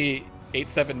it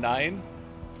Vinny879?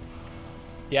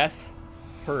 Yes.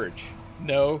 Purge.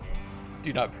 No.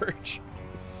 Do not purge.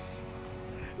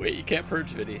 Wait, you can't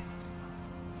purge Vinny.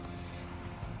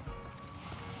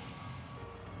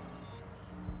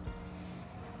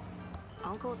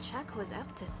 Uncle Chuck was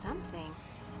up to something.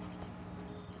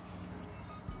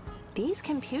 These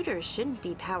computers shouldn't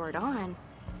be powered on.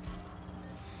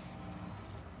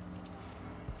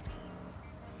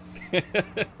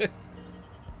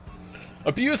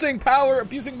 Abusing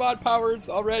mod powers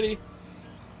already.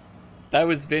 That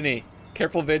was Vinny.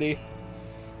 Careful, Vinny.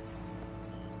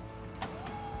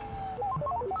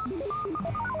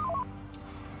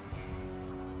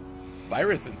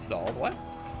 Virus installed. What?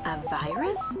 A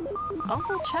virus?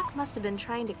 Uncle Chuck must have been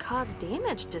trying to cause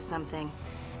damage to something.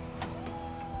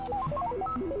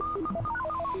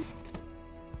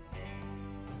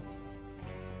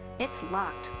 It's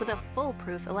locked with a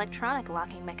foolproof electronic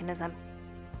locking mechanism.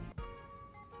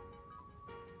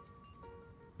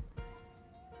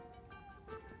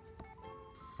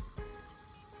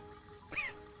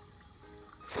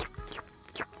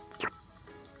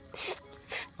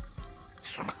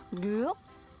 Gulp.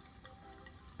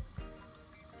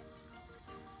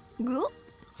 Gulp.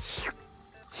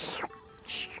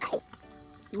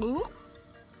 Gulp. Gulp.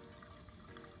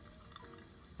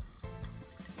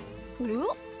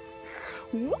 Gulp.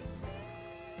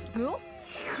 Gulp. Gulp.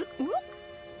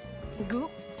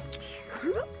 Gulp.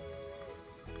 Gulp.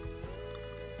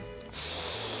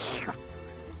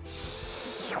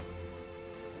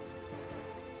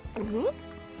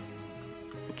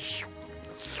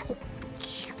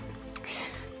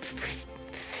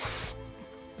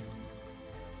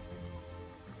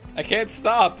 I can't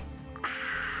stop.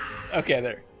 Okay,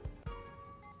 there.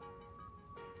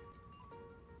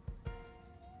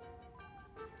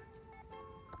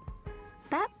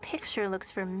 That picture looks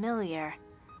familiar.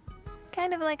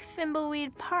 Kind of like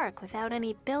Thimbleweed Park without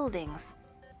any buildings.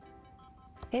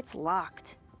 It's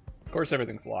locked. Of course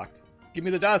everything's locked. Give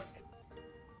me the dust.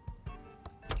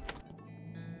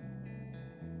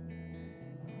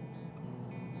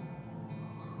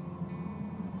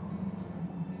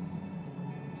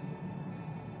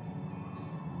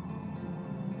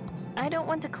 I don't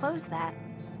want to close that.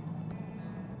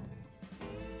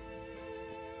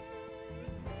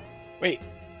 Wait.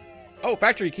 Oh,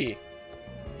 factory key.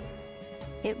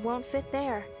 It won't fit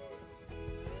there.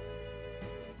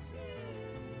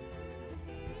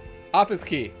 Office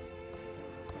key.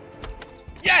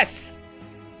 Yes!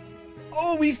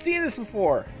 Oh, we've seen this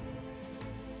before.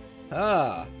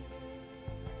 Ah.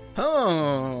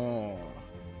 Oh.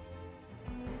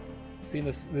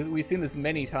 We've seen this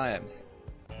many times.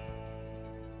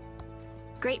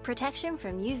 Great protection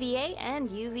from UVA and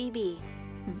UVB.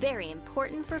 Very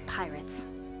important for pirates.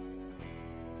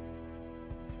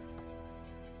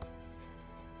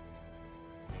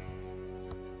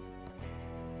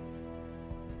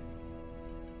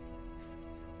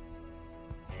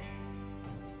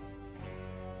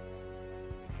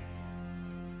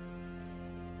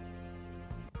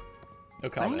 No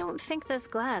comment. I don't think this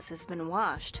glass has been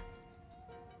washed.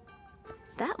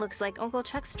 That looks like Uncle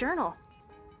Chuck's journal.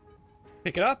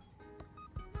 Pick it up.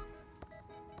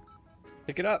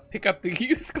 Pick it up. Pick up the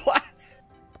used glass.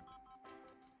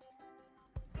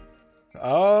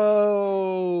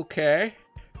 Okay.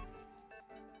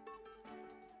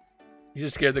 You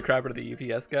just scared the crap out of the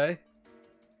UPS guy?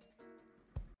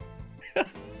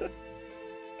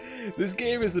 This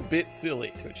game is a bit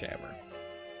silly, Twitchhammer.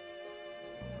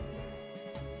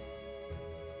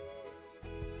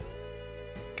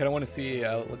 Kind of want to see,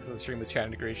 looks at the stream with chat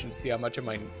integration to see how much of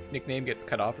my nickname gets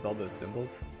cut off with all those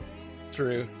symbols.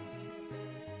 True.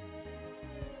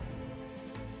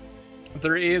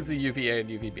 There is a UVA and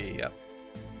UVB, yep.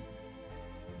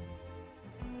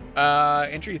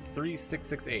 Entry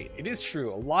 3668. It is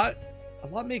true. A lot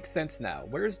makes sense now.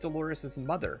 Where's Dolores'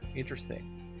 mother?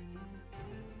 Interesting.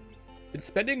 Been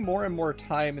spending more and more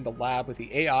time in the lab with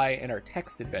the AI and our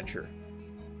text adventure.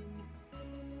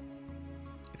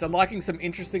 It's unlocking some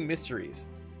interesting mysteries.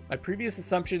 My previous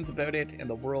assumptions about it and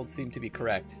the world seem to be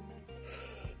correct.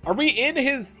 Are we in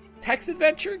his text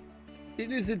adventure?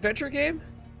 In his adventure game?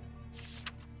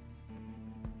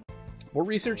 More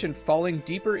research and falling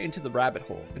deeper into this rabbit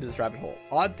hole.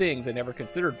 Odd things I never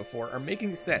considered before are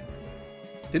making sense.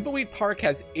 Thimbleweed Park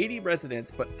has 80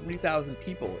 residents but 3,000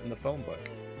 people in the phone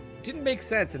book. It didn't make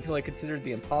sense until I considered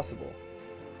the impossible.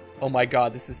 Oh my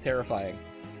god, this is terrifying.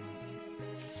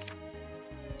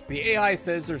 The AI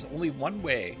says there's only one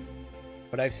way,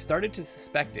 but I've started to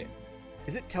suspect it.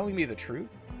 Is it telling me the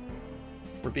truth?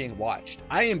 We're being watched.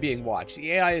 I am being watched.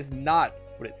 The AI is not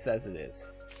what it says it is.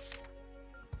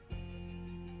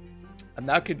 I'm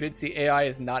now convinced the AI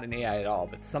is not an AI at all,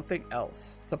 but something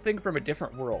else. Something from a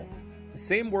different world. The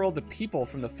same world the people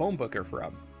from the phone book are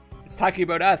from. It's talking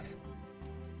about us.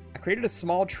 I created a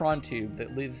small Tron tube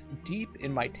that lives deep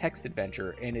in my text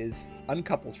adventure and is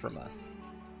uncoupled from us.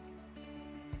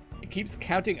 It keeps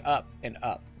counting up and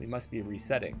up. We must be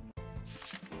resetting.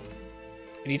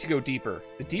 I need to go deeper.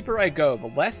 The deeper I go, the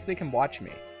less they can watch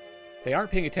me. They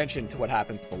aren't paying attention to what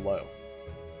happens below.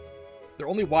 They're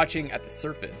only watching at the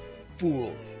surface.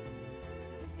 Fools.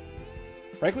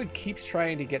 Franklin keeps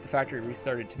trying to get the factory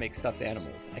restarted to make stuffed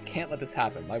animals. I can't let this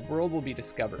happen. My world will be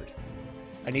discovered.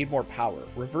 I need more power.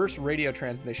 Reverse radio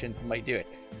transmissions might do it.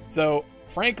 So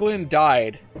Franklin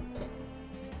died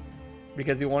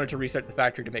because he wanted to restart the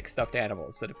factory to make stuffed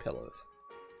animals instead of pillows.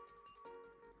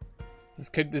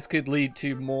 This could lead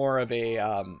to more of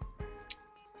a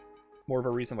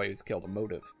reason why he was killed, a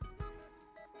motive.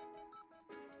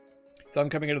 So I'm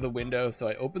coming out of the window, so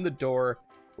I open the door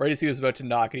right as he was about to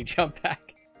knock, and he jumped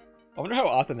back. I wonder how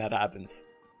often that happens.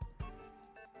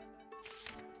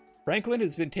 Franklin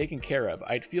has been taken care of.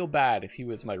 I'd feel bad if he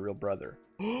was my real brother.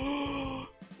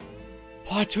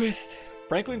 Plot twist!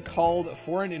 Franklin called a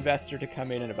foreign investor to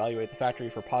come in and evaluate the factory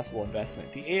for possible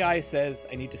investment. The AI says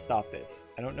I need to stop this.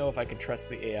 I don't know if I can trust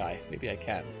the AI. Maybe I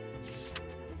can.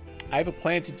 I have a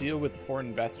plan to deal with the foreign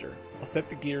investor. I'll set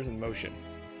the gears in motion.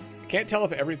 I can't tell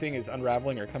if everything is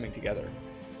unraveling or coming together.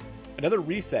 Another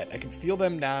reset. I can feel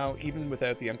them now, even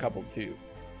without the uncoupled tube.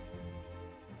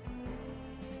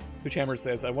 Witchhammer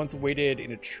says, I once waited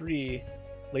in a tree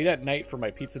late at night for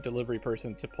my pizza delivery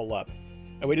person to pull up.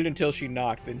 I waited until she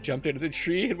knocked, then jumped out of the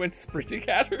tree and went sprinting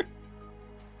at her.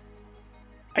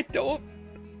 I don't...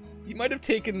 You might have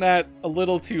taken that a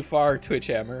little too far,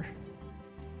 Twitchhammer.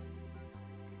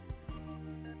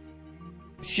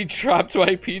 She dropped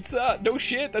my pizza? No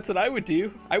shit, that's what I would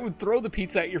do. I would throw the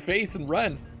pizza at your face and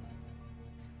run.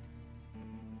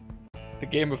 The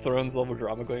Game of Thrones level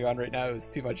drama going on right now is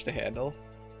too much to handle.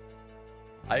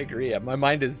 I agree. My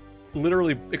mind is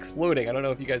literally exploding. I don't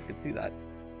know if you guys can see that.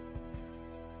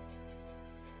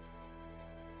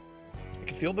 I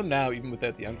can feel them now, even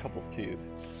without the uncoupled tube.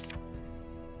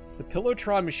 The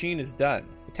Pillowtron machine is done.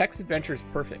 The text adventure is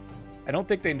perfect. I don't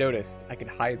think they noticed. I can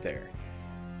hide there.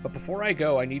 But before I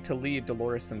go, I need to leave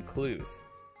Dolores some clues.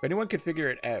 If anyone could figure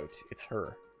it out, it's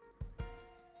her.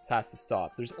 This has to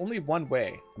stop. There's only one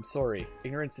way. I'm sorry.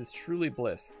 Ignorance is truly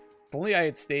bliss. If only I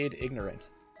had stayed ignorant.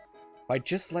 If I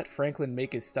just let Franklin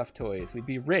make his stuffed toys, we'd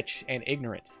be rich and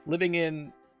ignorant. Living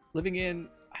in...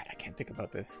 I can't think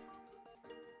about this.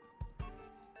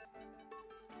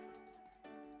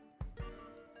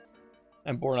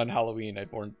 I'm born on Halloween.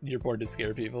 You're born to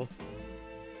scare people.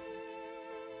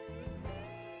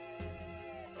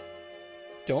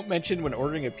 Don't mention when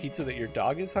ordering a pizza that your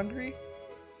dog is hungry?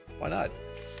 Why not?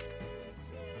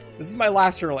 This is my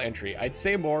last journal entry. I'd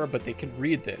say more, but they can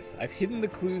read this. I've hidden the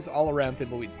clues all around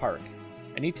Thimbleweed Park.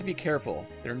 I need to be careful.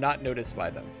 They're not noticed by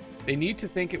them. They need to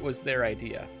think it was their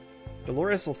idea.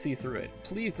 Dolores will see through it.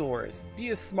 Please, Dolores, be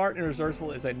as smart and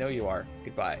resourceful as I know you are.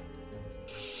 Goodbye.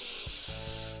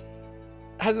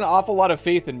 Has an awful lot of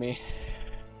faith in me.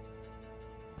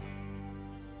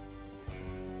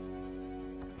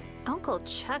 Uncle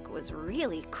Chuck was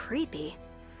really creepy.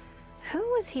 Who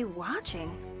was he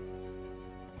watching?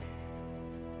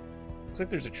 Looks like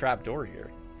there's a trap door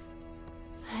here.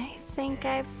 I think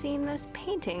I've seen this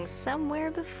painting somewhere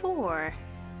before.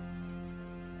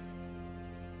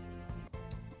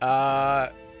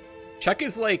 Chuck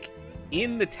is like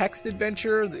in the text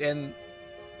adventure, and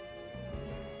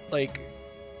like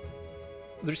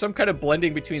there's some kind of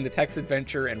blending between the text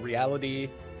adventure and reality,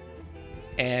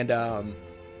 and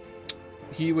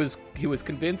he was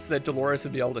convinced that Dolores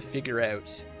would be able to figure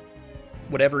out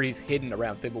whatever he's hidden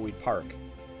around Thimbleweed Park.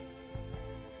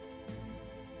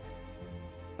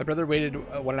 My brother waited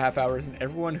 1.5 hours, and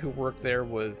everyone who worked there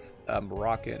was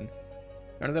Moroccan.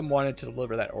 None of them wanted to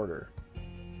deliver that order.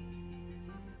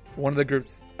 One of the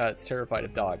groups is terrified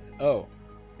of dogs. Oh,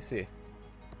 I see.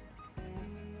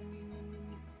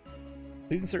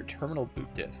 Please insert terminal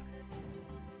boot disk.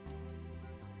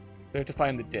 We have to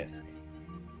find the disk.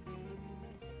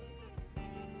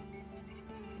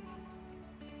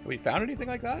 Have we found anything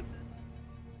like that?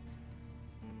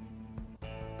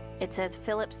 It says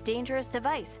Philip's dangerous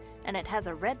device, and it has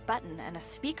a red button and a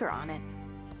speaker on it.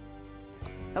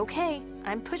 Okay,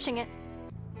 I'm pushing it.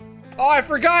 Oh, I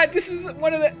forgot! This is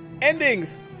one of the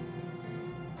endings!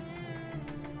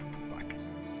 Fuck.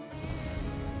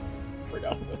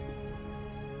 Forgot about this.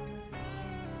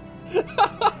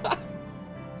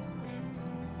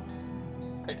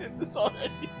 I did this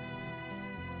already.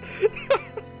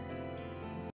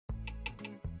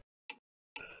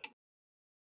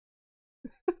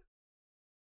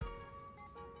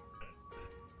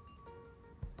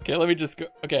 Okay, let me just go.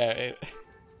 Okay,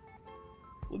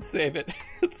 let's save it.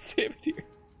 Let's save it here.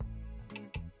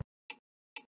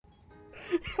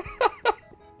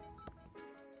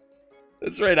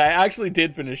 That's right, I actually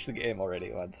did finish the game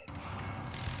already once.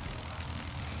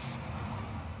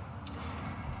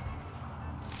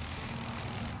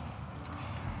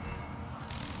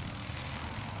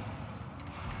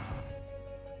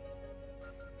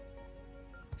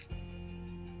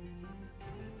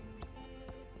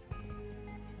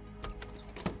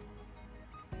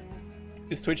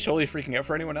 Is Twitch totally freaking out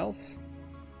for anyone else?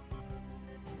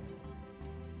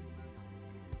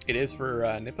 It is for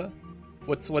Nippa?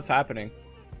 What's happening?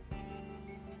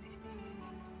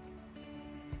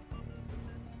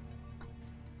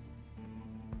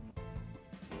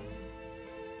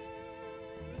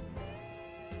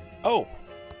 Oh!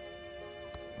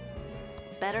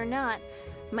 Better not.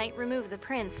 Might remove the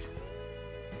prince.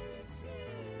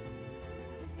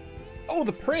 Oh,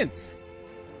 the prince!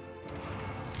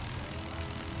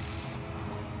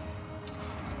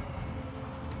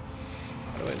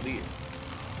 How do I leave?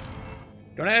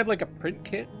 Don't I have like a print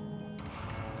kit?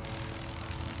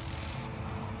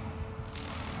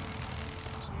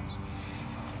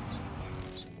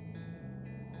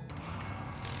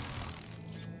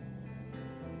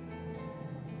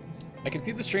 I can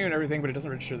see the stream and everything, but it doesn't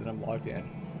register that I'm logged in.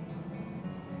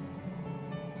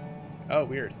 Oh,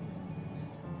 weird.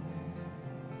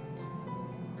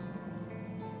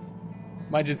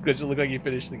 Mine just glitched to look like you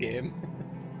finished the game.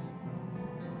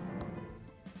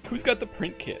 Who's got the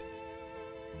print kit?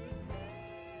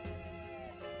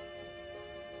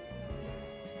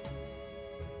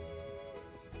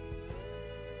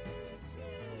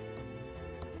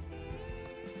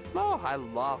 Oh, I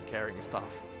love carrying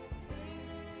stuff.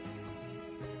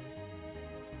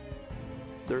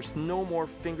 There's no more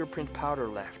fingerprint powder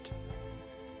left.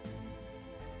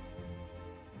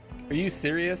 Are you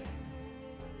serious?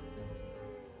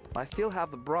 I still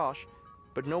have the brush,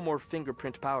 but no more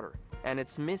fingerprint powder, and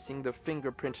it's missing the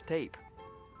fingerprint tape.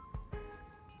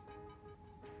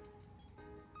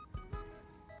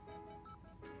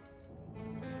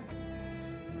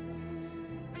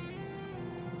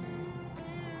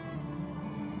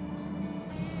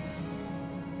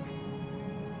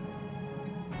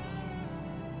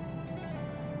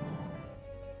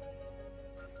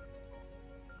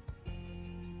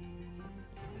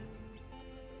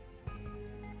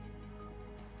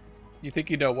 You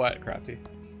think you know what, Crafty?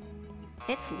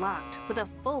 It's locked with a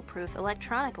foolproof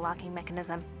electronic locking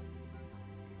mechanism.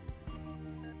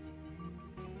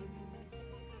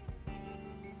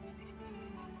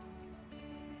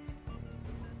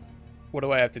 What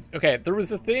do I have to... Okay, there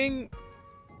was a thing...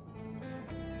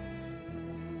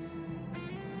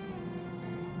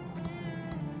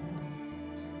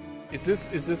 Is this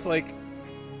like...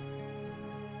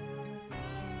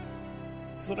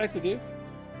 Is this what I have to do?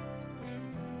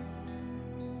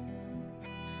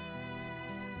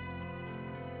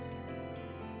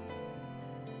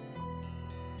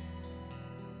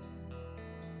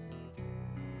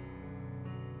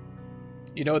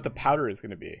 You know what the powder is going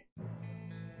to be.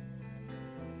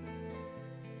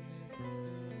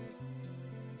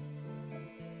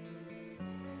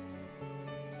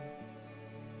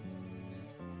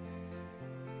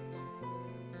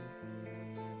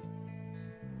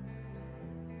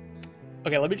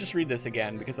 Okay, let me just read this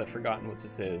again because I've forgotten what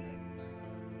this is.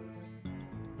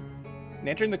 In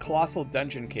entering the colossal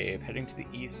dungeon cave, heading to the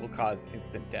east will cause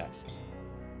instant death.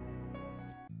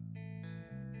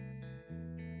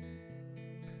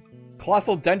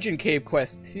 Colossal Dungeon Cave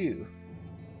Quest 2.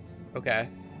 Okay.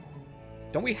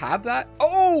 Don't we have that?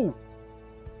 Oh!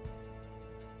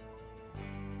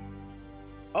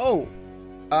 Oh.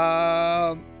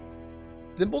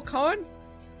 ThimbleCon?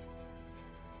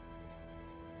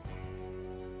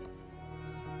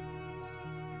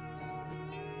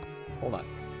 Hold on.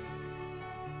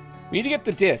 We need to get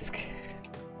the disc.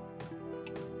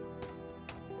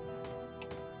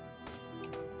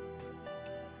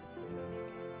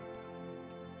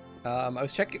 I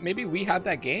was checking, maybe we have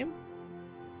that game?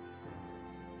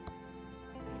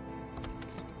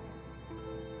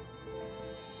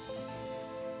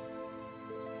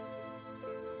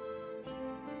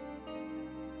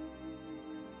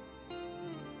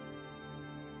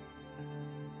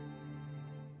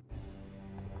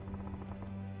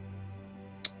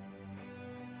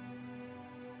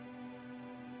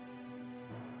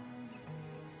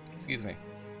 Excuse me.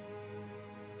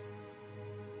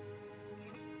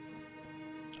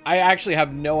 I actually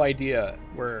have no idea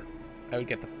where I would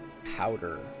get the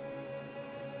powder.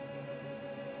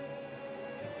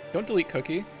 Don't delete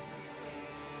cookie.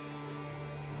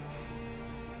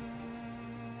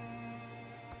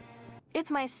 It's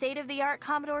my state-of-the-art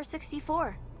Commodore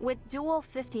 64 with dual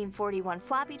 1541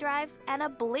 floppy drives and a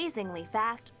blazingly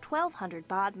fast 1200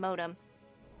 baud modem.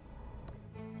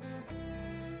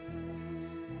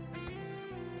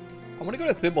 I want to go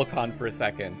to ThimbleCon for a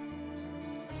second.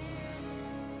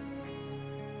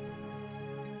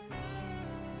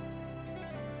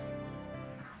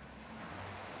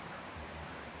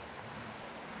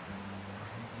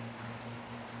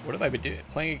 What have I been doing?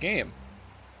 Playing a game.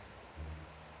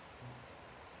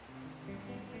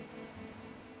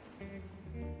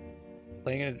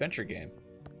 playing an adventure game.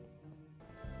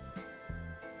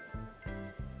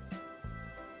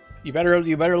 You better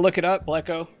look it up,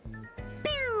 Blecko.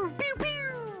 Pew, pew,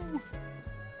 pew.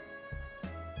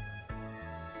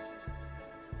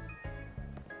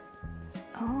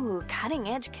 Oh,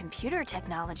 cutting-edge computer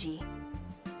technology.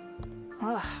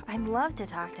 Ugh, I'd love to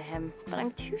talk to him, but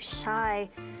I'm too shy.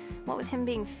 What with him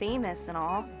being famous and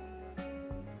all.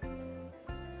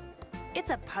 It's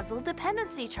a puzzle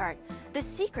dependency chart. The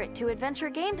secret to adventure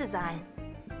game design.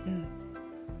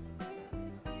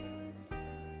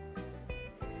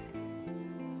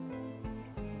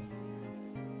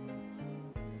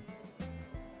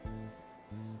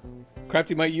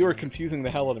 Crafty Mike, you are confusing the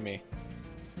hell out of me.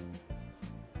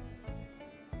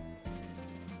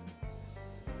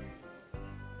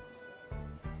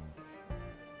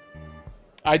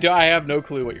 I have no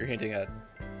clue what you're hinting at.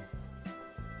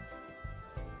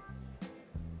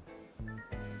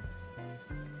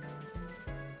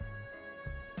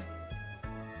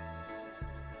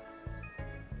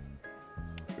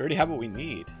 We already have what we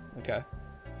need. Okay.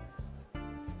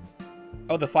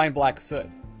 Oh, the fine black soot.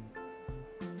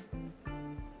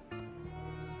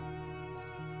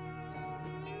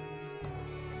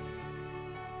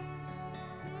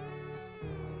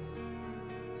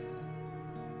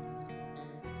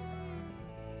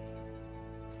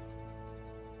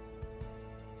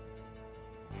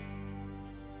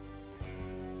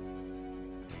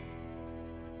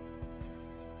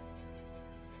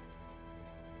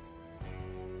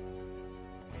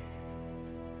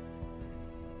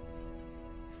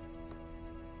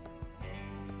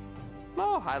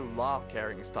 Oh, I love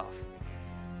carrying stuff.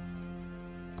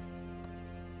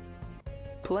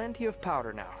 Plenty of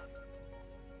powder now.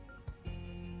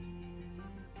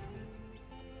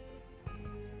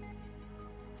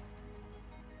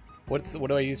 What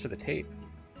do I use for the tape?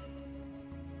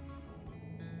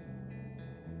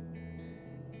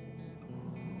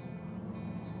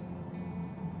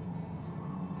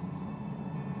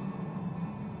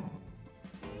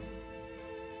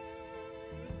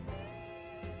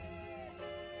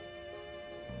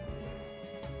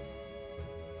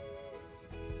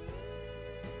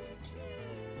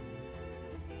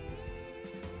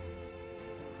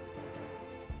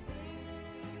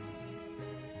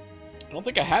 I don't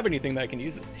think I have anything that I can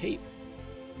use as tape.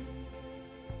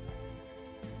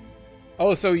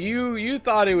 Oh, so you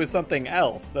thought it was something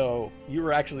else. So you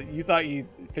thought you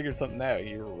figured something out.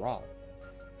 You were wrong.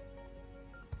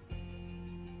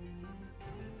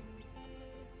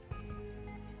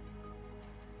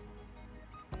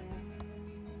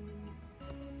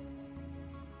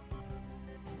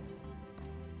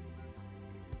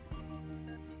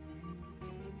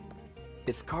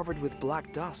 It's covered with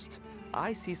black dust.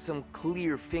 I see some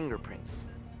clear fingerprints.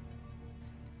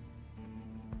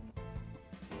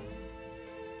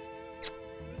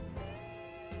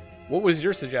 What was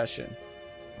your suggestion?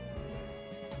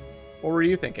 What were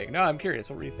you thinking? No, I'm curious.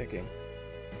 What were you thinking?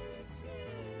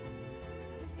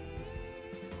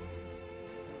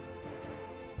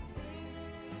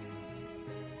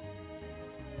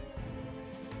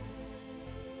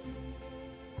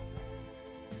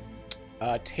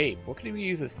 Tape. What can we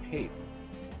use as tape?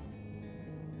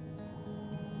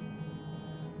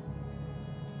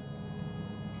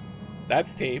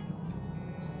 That's tape.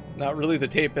 Not really the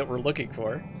tape that we're looking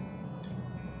for.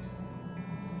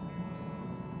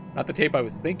 Not the tape I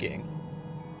was thinking.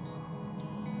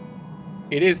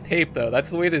 It is tape, though. That's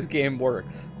the way this game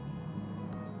works.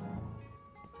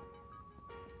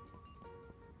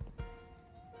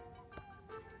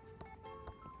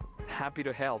 Happy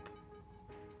to help.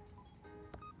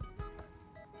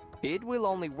 It will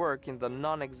only work in the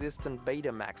non-existent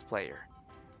Betamax player.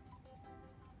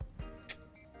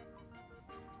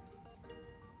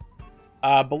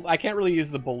 But I can't really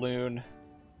use the balloon.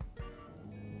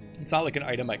 It's not like an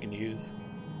item I can use.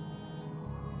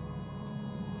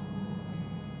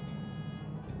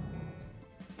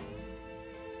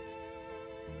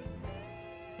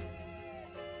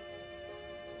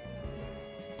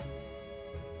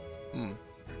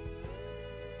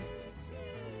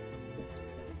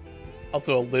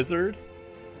 Also a lizard.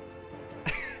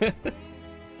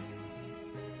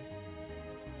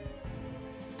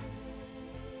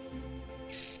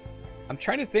 I'm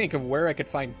trying to think of where I could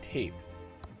find tape.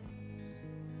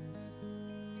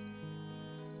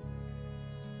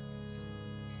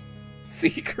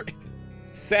 Secret.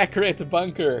 Sacred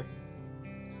bunker.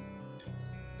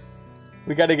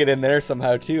 We gotta get in there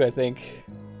somehow too, I think.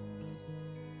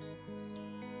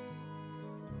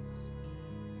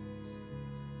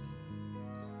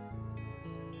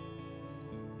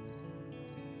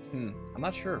 I'm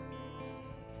not sure.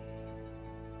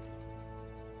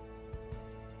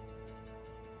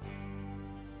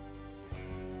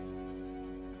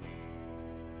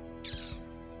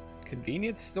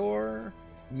 Convenience store?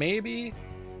 Maybe?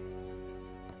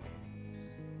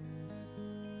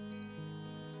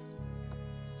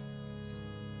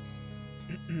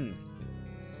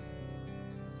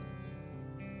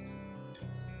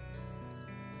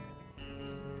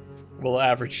 Will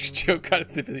average joke got a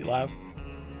sympathy laugh.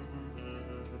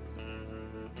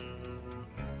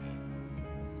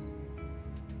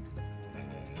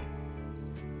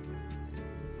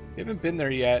 We haven't been there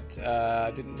yet.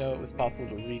 Didn't know it was possible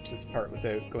to reach this part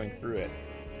without going through it.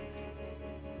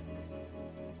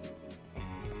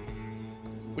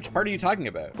 Which part are you talking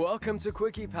about? Welcome to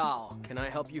Quickie Pal. Can I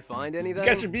help you find anything? You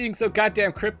guys are being so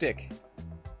goddamn cryptic.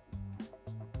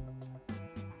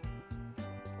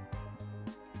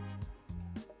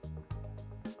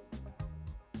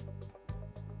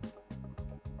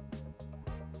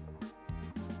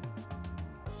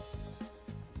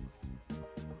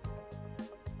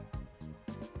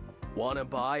 Wanna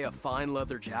buy a fine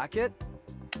leather jacket?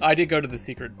 I did go to the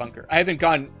secret bunker. I haven't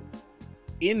gone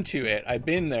into it. I've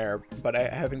been there, but I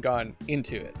haven't gone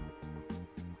into it.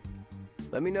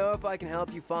 Let me know if I can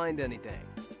help you find anything.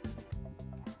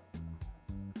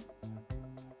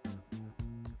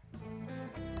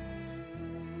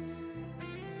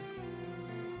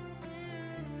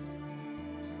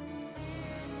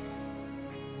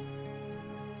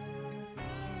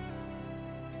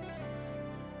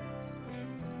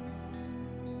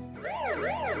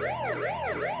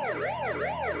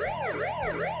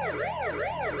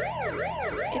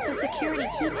 It's a security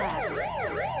keypad.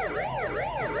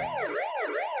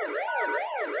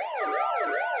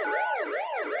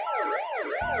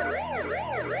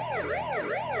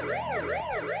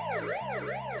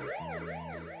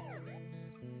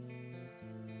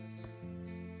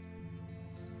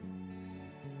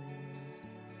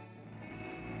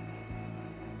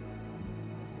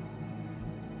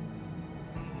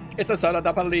 It's a son of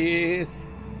the police.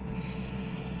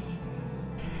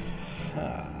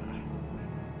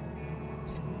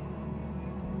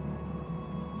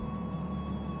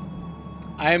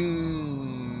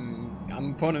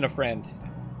 I'm phoning a friend.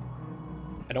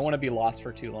 I don't want to be lost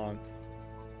for too long.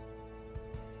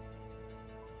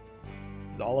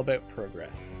 It's all about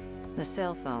progress. The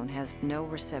cell phone has no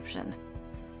reception.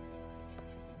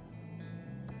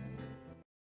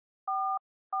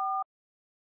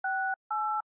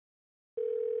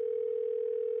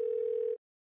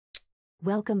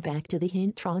 Welcome back to the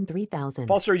Hintron 3000.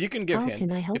 Foster, you can give How hints.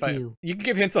 can I help you? You can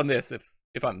give hints on this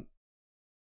if I'm.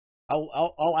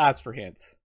 I'll ask for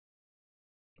hints.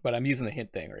 But I'm using the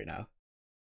hint thing right now.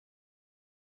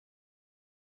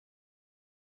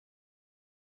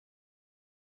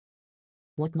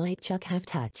 What might Chuck have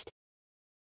touched?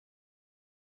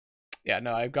 Yeah,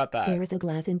 no, I've got that. There is a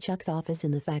glass in Chuck's office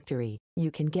in the factory.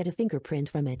 You can get a fingerprint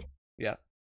from it. Yeah.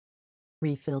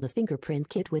 Refill the fingerprint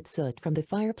kit with soot from the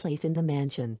fireplace in the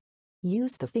mansion.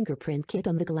 Use the fingerprint kit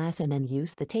on the glass and then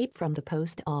use the tape from the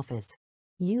post office.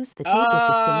 Use the tape with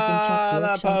the safe in Chuck's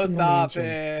workshop the post in the office.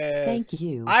 mansion. Thank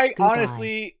you. I Goodbye.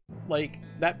 honestly, like,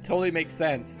 that totally makes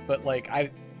sense, but like,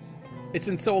 it's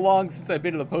been so long since I've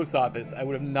been to the post office, I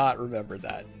would have not remembered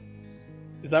that.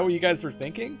 Is that what you guys were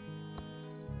thinking?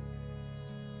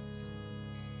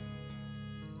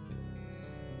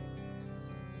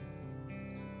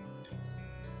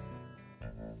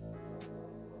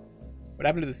 What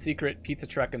happened to the secret pizza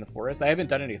truck in the forest? I haven't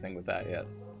done anything with that yet.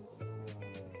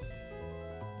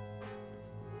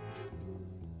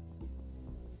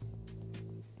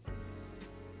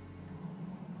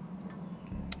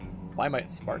 Why am I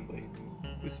Sparkly?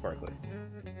 Who's Sparkly?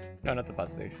 No, not the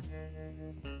bus station.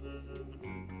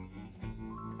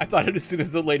 I thought it as soon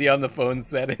as the lady on the phone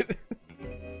said it.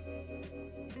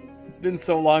 It's been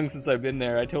so long since I've been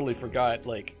there, I totally forgot.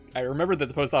 Like, I remember that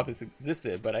the post office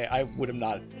existed, but I would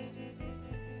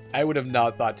have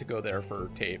not thought to go there for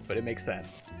tape, but it makes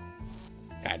sense.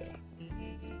 Kind of.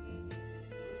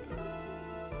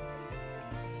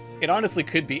 It honestly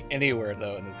could be anywhere,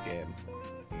 though, in this game.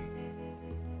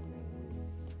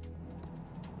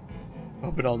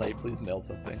 Open all night, please mail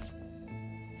something.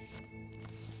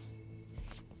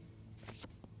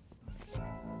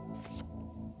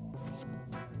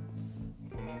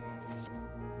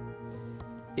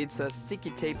 It's a sticky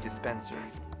tape dispenser.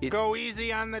 Go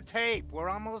easy on the tape. We're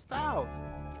almost out.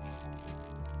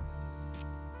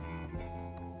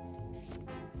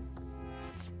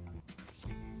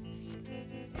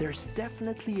 There's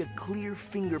definitely a clear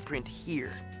fingerprint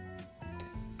here.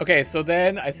 Okay, so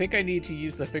then I think I need to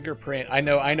use the fingerprint. I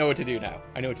know what to do now.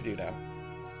 I know what to do now.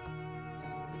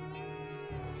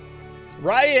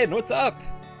 Ryan, what's up?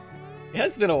 Yeah,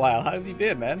 it's been a while. How have you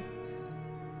been, man?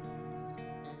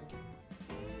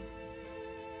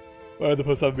 Why would the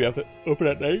post office be open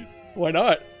at night? Why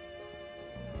not?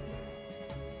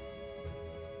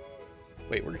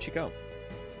 Wait, where did she go?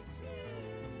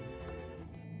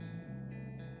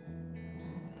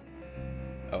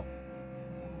 Oh.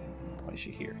 Why is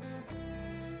she here?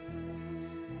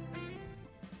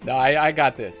 No, I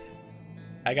got this.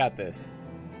 I got this.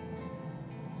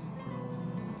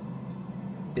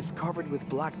 It's covered with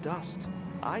black dust.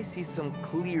 I see some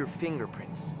clear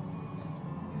fingerprints.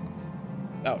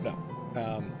 Oh, no.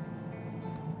 No,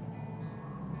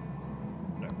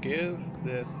 give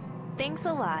this. Thanks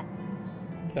a lot.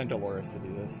 Send Dolores to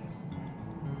do this.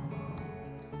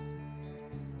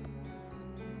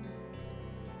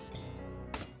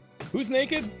 Who's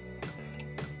naked?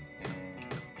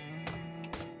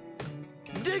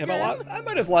 I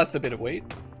might have lost a bit of weight.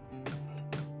 I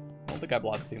don't think I've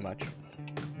lost too much.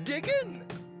 Diggin'!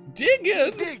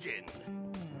 Diggin'! Diggin'!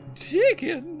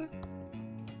 Diggin'!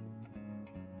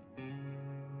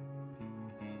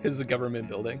 This is a government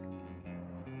building.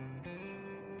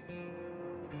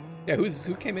 Yeah, who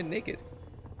came in naked?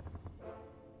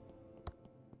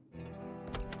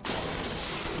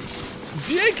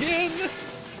 Diggin'!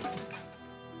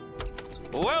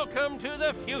 Welcome to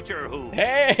the future, Who.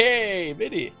 Hey,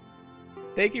 Minnie.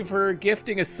 Thank you for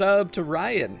gifting a sub to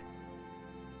Ryan.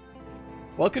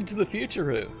 Welcome to the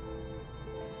future, Who.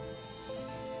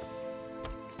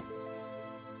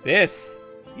 This.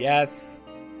 Yes.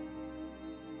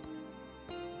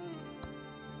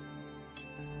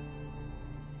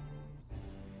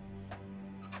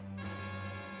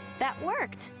 That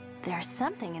worked. There's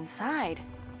something inside.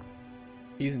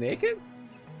 He's naked?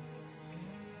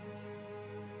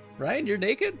 Ryan, you're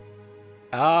naked?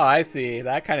 Oh, I see.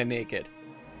 That kind of naked.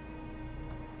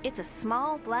 It's a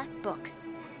small black book.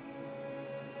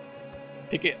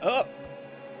 Pick it up.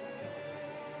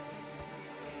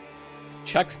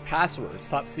 Chuck's passwords,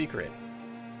 top secret.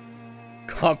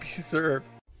 CompuServe.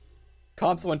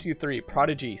 Comps 123,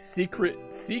 Prodigy,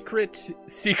 Secret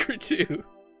 2.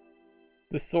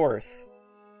 The Source,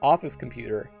 Office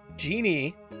Computer,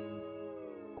 Genie,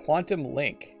 Quantum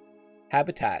Link,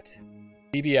 Habitat,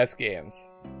 BBS Games.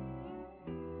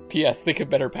 P.S. Think of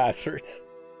better passwords.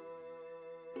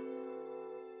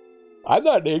 I'm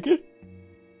not naked.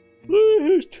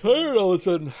 He's tired all of a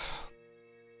sudden.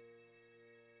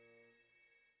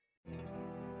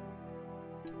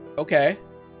 Okay.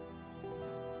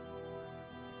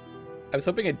 I was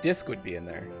hoping a disc would be in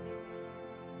there.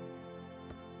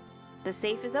 The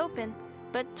safe is open,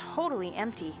 but totally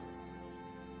empty.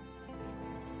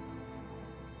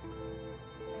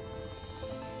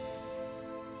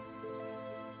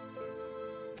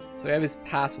 So we have his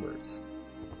passwords.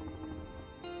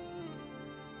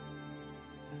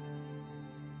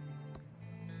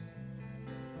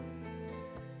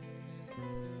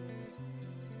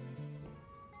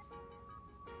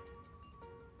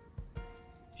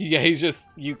 Yeah, he's just,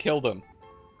 you killed him.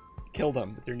 Killed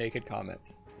him with your naked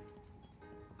comments.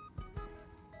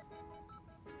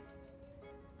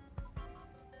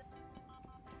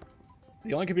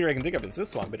 The only computer I can think of is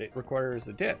this one, but it requires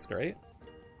a disk, right?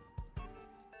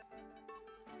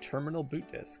 Terminal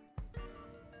boot disk.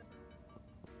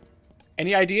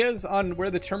 Any ideas on where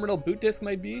the terminal boot disk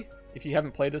might be, if you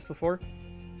haven't played this before?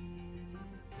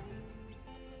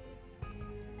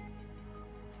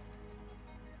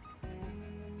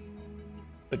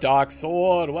 The Dark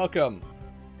Sword, welcome.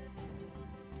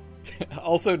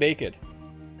 Also naked.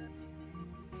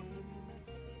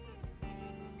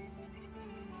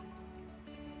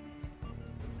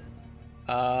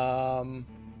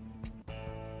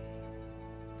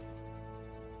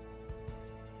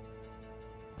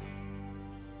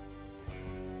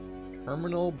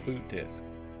 Terminal boot disk.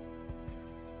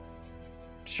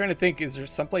 Just trying to think, is there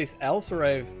someplace else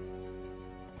where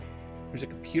there's a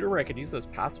computer where I could use those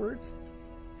passwords?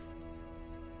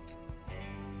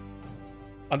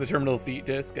 On the terminal feet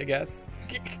disk, I guess.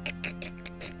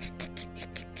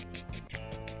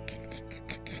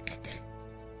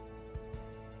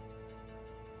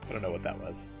 I don't know what that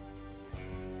was.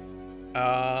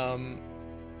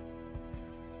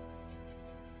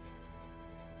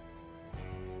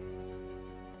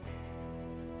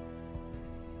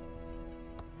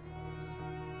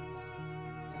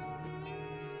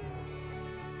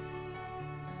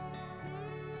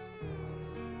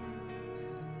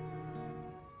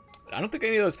 I don't think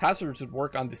any of those passwords would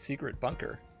work on the secret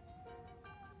bunker.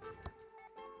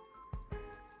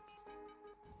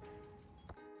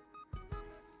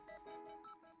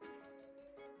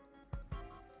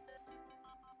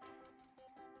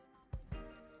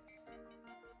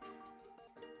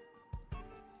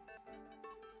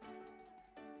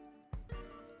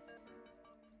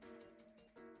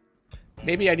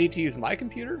 Maybe I need to use my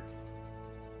computer?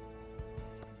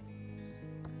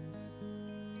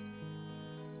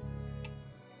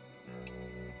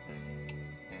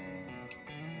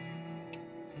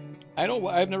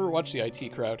 I've never watched the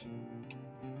IT crowd.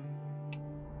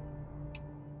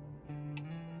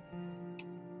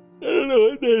 I don't know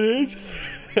what that is.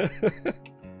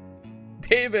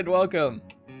 David, welcome.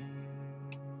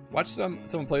 Watched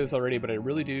someone play this already, but I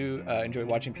really do enjoy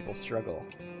watching people struggle.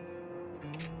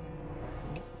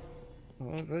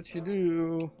 Well, that's what you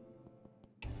do.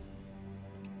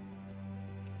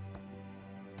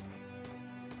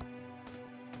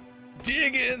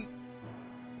 Dig in.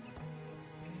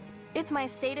 It's my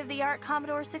state-of-the-art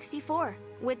Commodore 64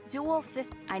 with dual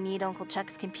fifth. I need Uncle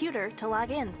Chuck's computer to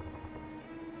log in.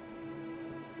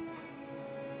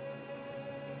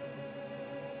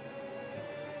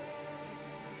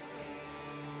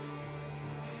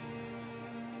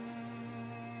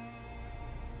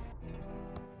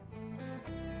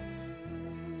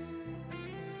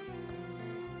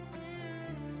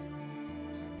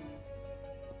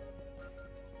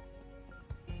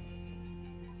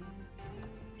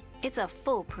 It's a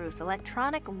foolproof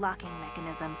electronic locking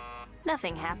mechanism.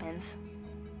 Nothing happens.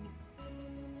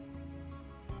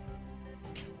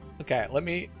 Okay, let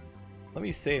me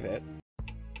save it.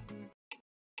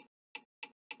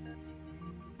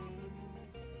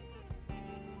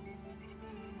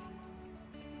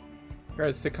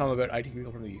 There's a sitcom about IT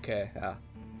people from the UK. Yeah.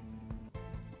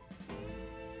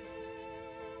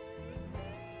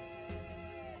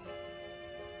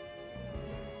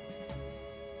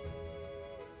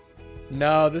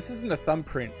 No, this isn't a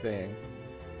thumbprint thing.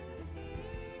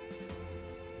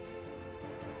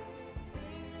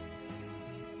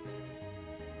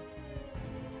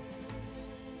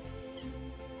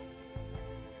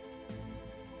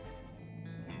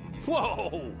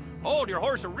 Whoa! Hold your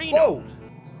horse-a-reno! Whoa!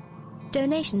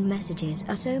 Donation messages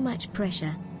are so much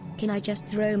pressure. Can I just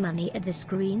throw money at the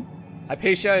screen?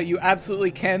 Hypatia, you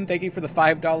absolutely can. Thank you for the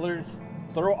 $5.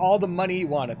 Throw all the money you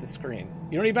want at the screen.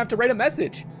 You don't even have to write a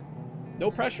message. No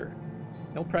pressure.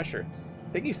 No pressure.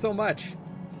 Thank you so much.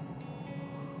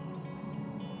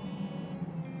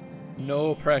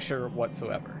 No pressure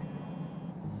whatsoever.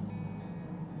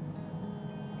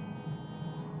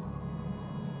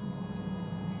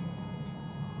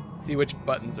 See which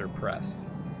buttons are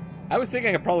pressed. I was thinking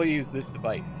I could probably use this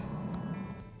device.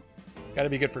 Gotta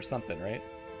be good for something, right?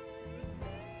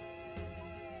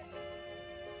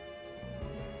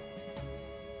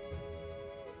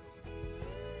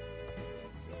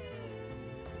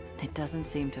 It doesn't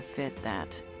seem to fit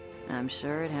that. I'm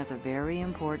sure it has a very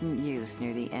important use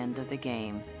near the end of the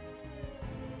game.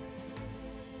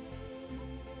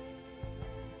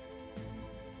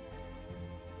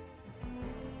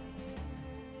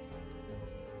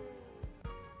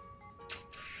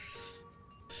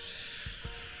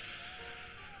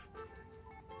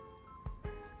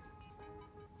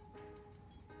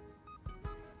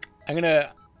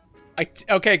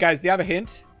 Okay, guys, do you have a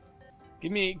hint?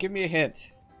 Give me a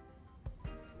hint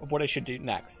of what I should do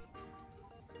next.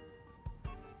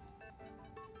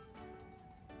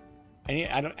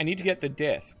 I need to get the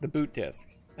disc, the boot disc.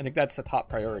 I think that's the top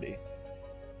priority.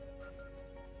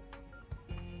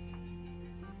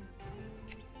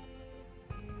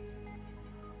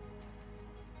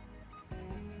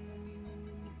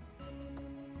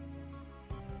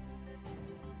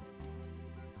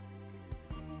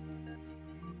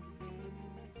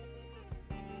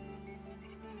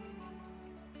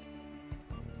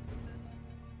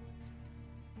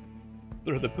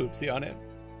 Throw the poopsie on it.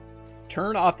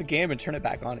 Turn off the game and turn it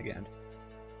back on again.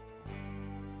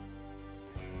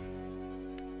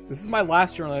 This is my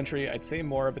last journal entry. I'd say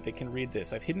more, but they can read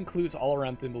this. I've hidden clues all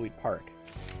around Thimbleweed Park.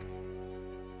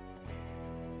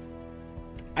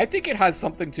 I think it has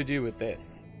something to do with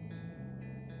this.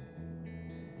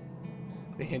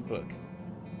 The hint book.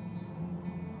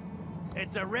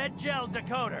 It's a red gel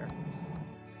decoder.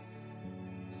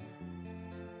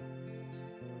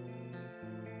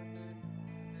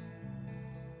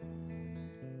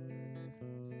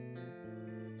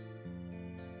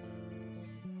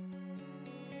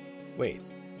 Wait.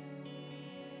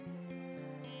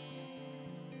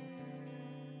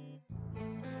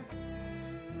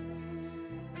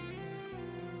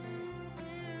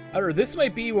 Or this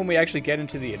might be when we actually get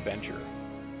into the adventure.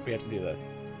 We have to do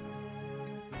this.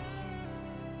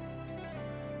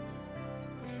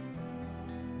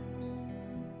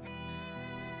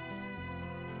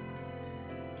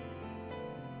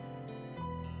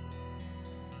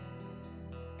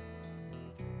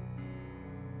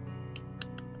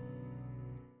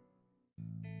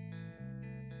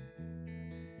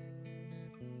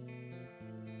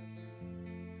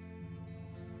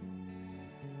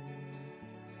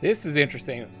 This is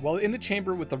interesting. While in the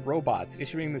chamber with the robots,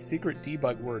 issuing the secret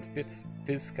debug word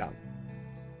FizzCum.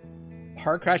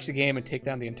 Hard crash the game and take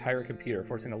down the entire computer,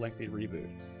 forcing a lengthy reboot.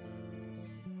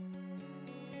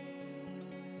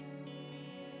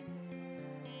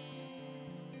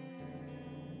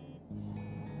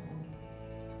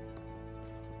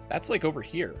 That's like over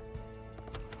here.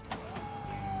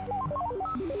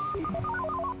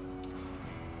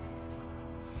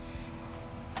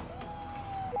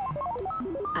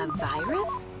 A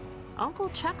virus? Uncle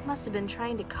Chuck must have been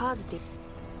trying to cause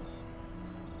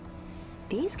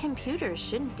These computers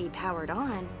shouldn't be powered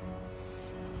on.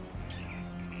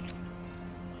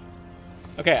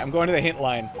 Okay, I'm going to the hint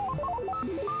line.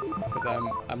 Because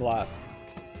I'm lost.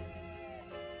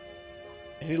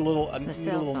 I need a little, The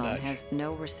cell phone nudge. has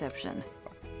no reception.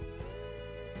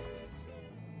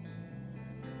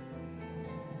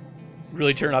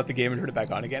 Really turn off the game and turn it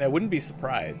back on again. I wouldn't be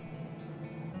surprised.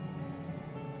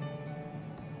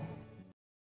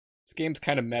 This game's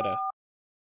kind of meta.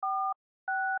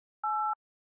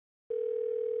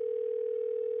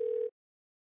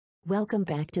 Welcome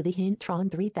back to the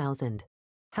Hintron 3000.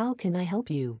 How can I help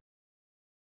you?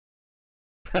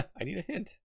 I need a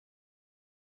hint.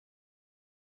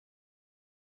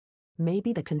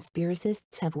 Maybe the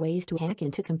conspiracists have ways to hack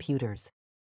into computers.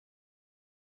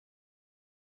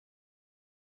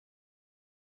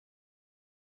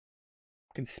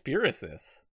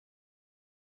 Conspiracists?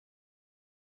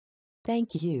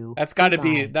 Thank you. That's gotta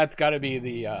be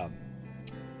Goodbye.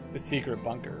 the secret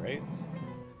bunker, right?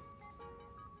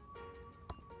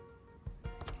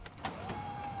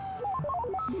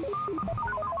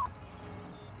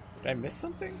 Did I miss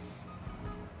something?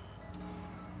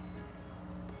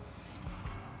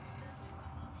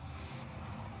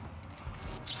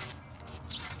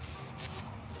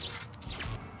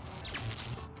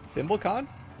 ThimbleCon?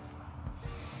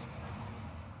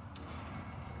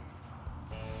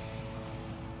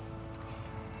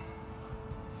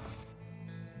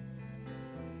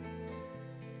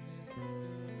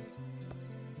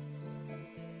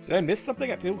 Did I miss something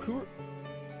at Did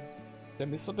I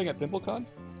miss something at ThimbleCon?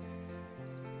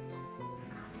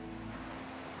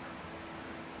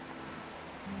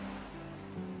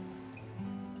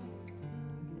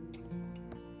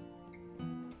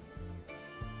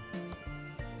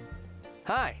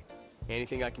 Hi.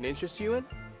 Anything I can interest you in?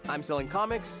 I'm selling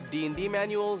comics, D&D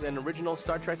manuals, and original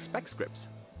Star Trek spec scripts.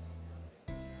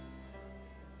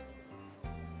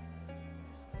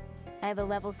 I have a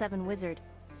level 7 wizard.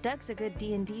 Doug's a good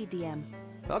D&D DM.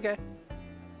 Okay.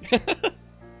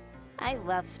 I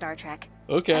love Star Trek.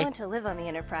 Okay. I want to live on the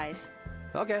Enterprise.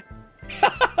 Okay.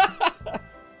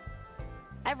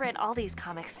 I've read all these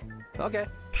comics. Okay.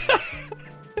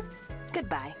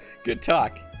 Goodbye. Good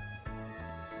talk.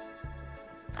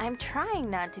 I'm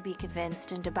trying not to be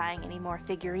convinced into buying any more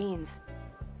figurines.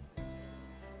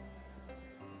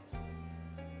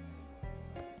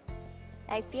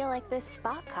 I feel like this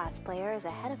Spock cosplayer is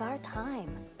ahead of our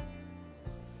time.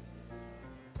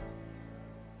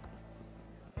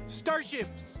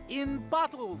 Starships in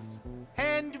bottles,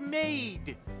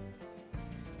 handmade.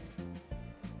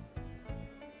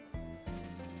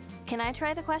 Can I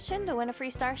try the question to win a free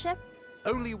starship?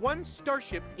 Only one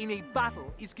starship in a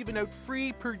bottle is given out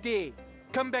free per day.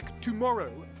 Come back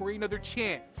tomorrow for another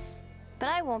chance. But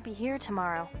I won't be here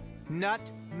tomorrow.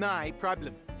 Not my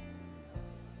problem.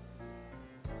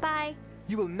 Bye.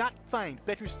 You will not find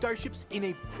better starships in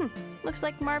a... Looks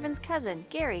like Marvin's cousin,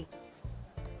 Gary.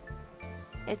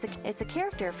 It's a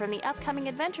character from the upcoming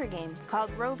adventure game called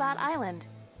Robot Island.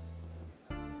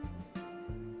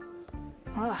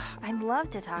 Ugh, I'd love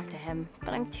to talk to him,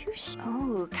 but I'm too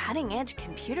Oh, cutting-edge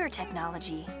computer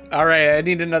technology. All right, I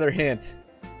need another hint.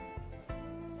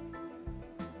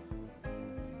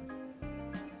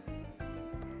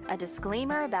 A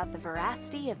disclaimer about the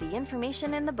veracity of the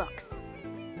information in the books.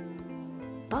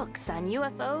 Books on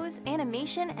UFOs,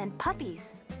 animation, and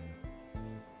puppies.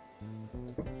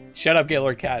 Shut up,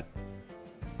 Gaylord Cat.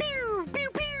 Pew, pew,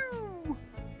 pew.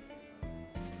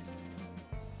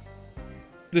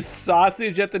 The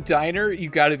sausage at the diner? You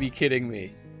gotta be kidding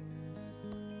me.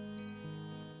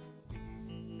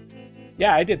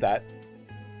 Yeah, I did that.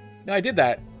 No, I did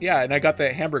that. Yeah, and I got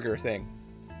the hamburger thing.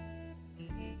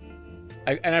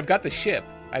 And I've got the ship.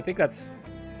 I think that's...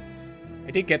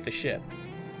 I did get the ship.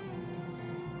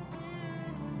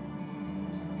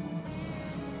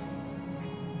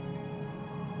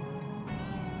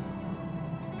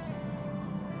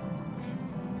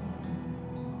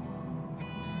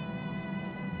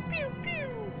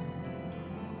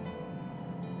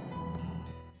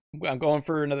 I'm going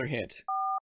for another hint.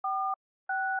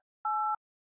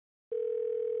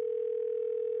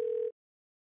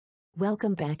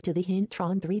 Welcome back to the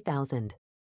Hintron 3000.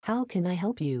 How can I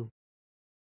help you?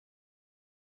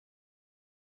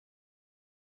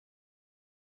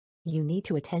 You need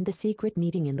to attend the secret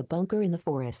meeting in the bunker in the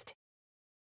forest.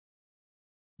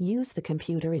 Use the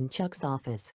computer in Chuck's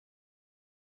office.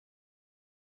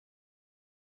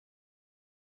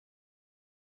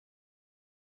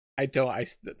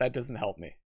 That doesn't help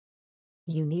me.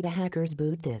 You need a hacker's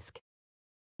boot disk.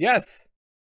 Yes!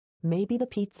 Maybe the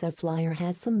pizza flyer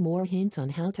has some more hints on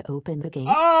how to open the game.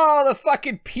 Oh, the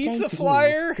fucking pizza Thank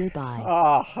flyer? You. Goodbye.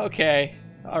 Oh, okay.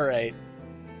 Alright.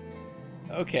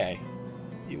 Okay.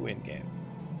 You win game.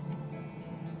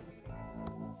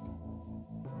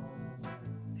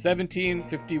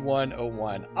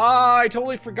 175101. Ah, I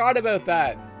totally forgot about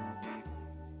that.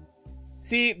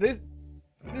 See, this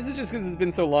is just because it's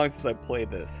been so long since I played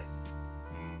this.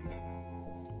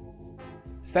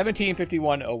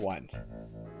 175101.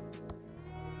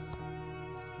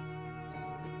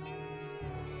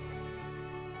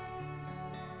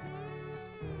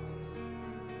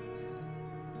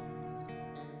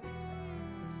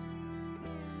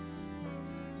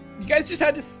 You guys just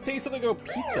had to say something about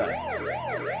pizza.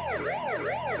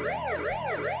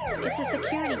 It's a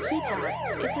security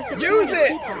keypad. It's a security Use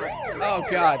it! keypad. Oh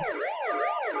god.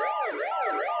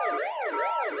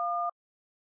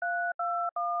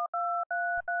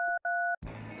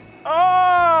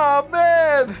 Oh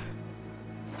man!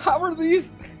 How are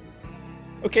these?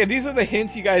 Okay, these are the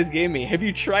hints you guys gave me. Have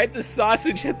you tried the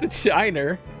sausage at the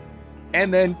diner?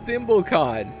 And then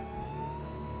ThimbleCon.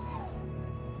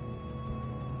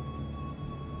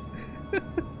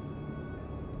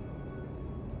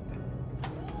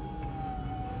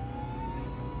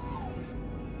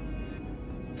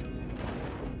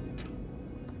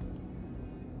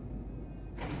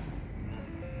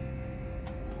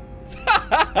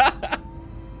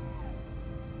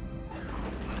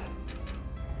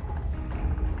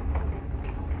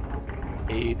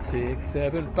 Eight, 6,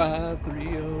 7, 5,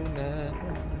 3, 0, 9.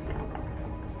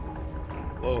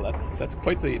 Whoa, that's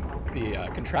quite the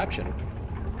contraption.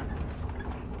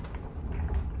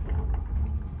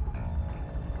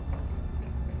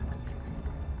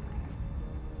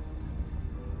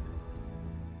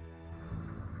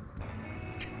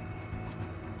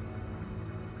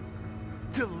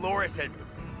 Dolores,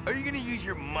 are you gonna use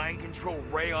your mind control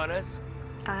ray on us?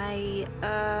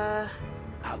 Out!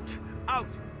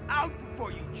 Out! Out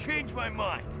before you change my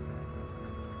mind!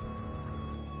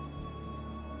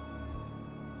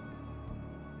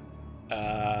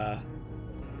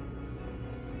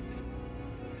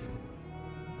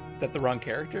 Is that the wrong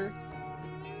character?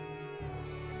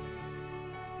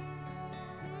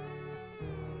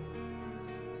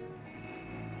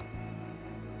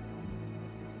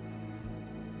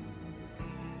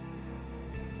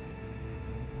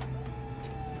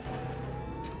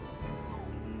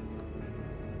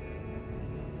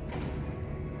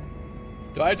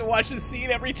 Do I have to watch this scene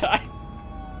every time?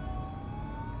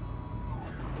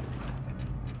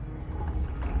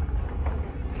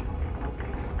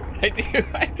 I do.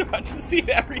 I have to watch the scene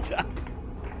every time.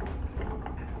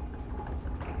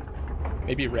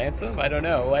 Maybe ransom? I don't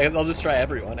know. I'll just try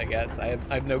everyone, I guess. I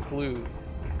have no clue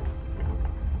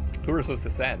who we're supposed to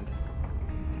send.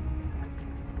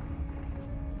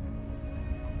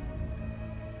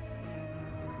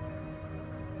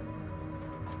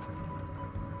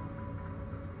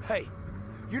 Hey,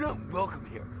 you're not welcome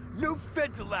here. No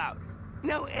feds allowed.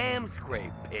 No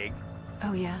amscrape, pig.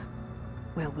 Oh, yeah?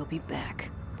 Well, we'll be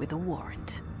back with a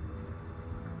warrant.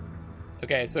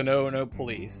 Okay, so no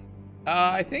police.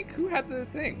 I think who had the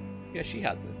thing? Yeah, she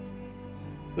has it.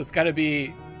 So it's gotta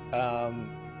be,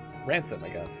 ransom, I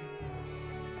guess.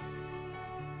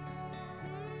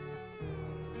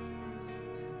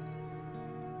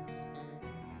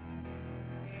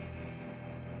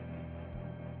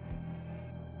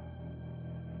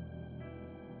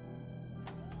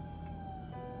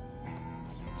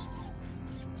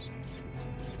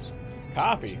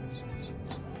 Coffee.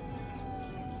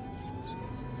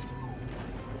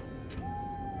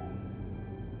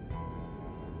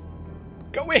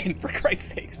 Go in, for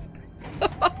Christ's sakes.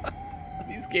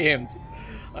 These games,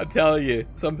 I'm telling you,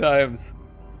 sometimes.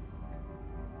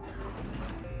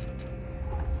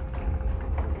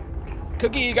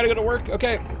 Cookie, you gotta go to work?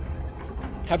 Okay.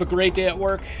 Have a great day at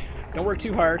work. Don't work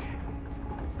too hard.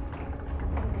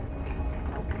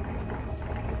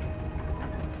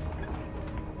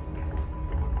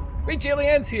 Wait,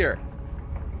 Jillian's here.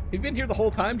 You've been here the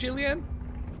whole time, Jillian?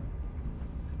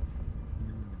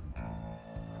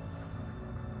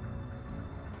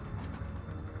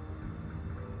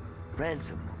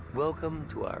 Ransom, welcome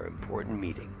to our important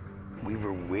meeting. We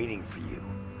were waiting for you.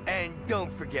 And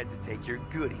don't forget to take your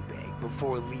goodie bag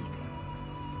before leaving.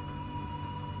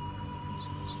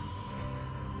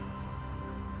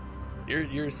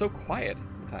 You're so quiet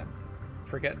sometimes.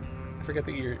 Forget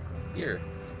that you're here.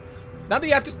 Not that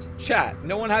you have to chat.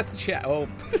 No one has to chat. Oh,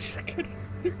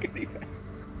 your goodie bag.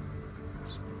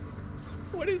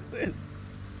 What is this?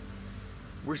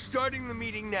 We're starting the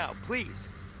meeting now. Please,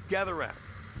 gather round.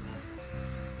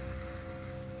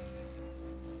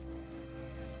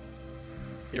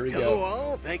 Here we Hello go.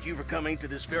 all, thank you for coming to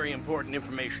this very important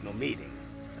informational meeting.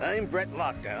 I'm Brett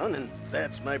Lockdown, and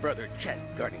that's my brother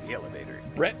Chet guarding the elevator.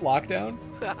 Brett Lockdown?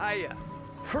 Hiya.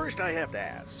 First I have to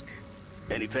ask,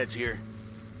 any feds here?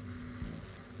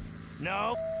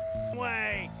 No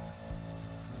way.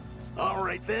 All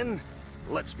right then,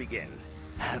 let's begin.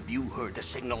 Have you heard the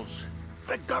signals?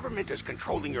 The government is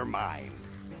controlling your mind.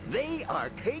 They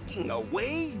are taking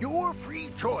away your free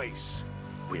choice.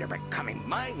 We are becoming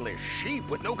mindless sheep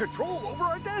with no control over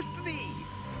our destiny.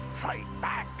 Fight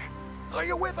back. Are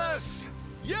you with us?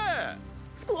 Yeah.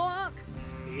 Squawk.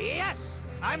 Yes,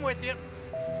 I'm with you.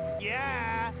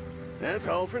 Yeah. That's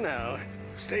all for now.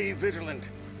 Stay vigilant.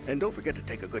 And don't forget to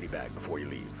take a goodie bag before you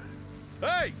leave.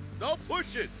 Hey, no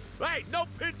pushing. Hey, no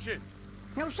pinching.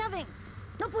 No shoving.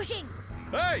 No pushing.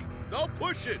 Hey, no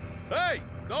pushing. Hey,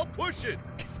 no pushing.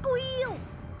 Squeal.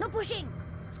 No pushing.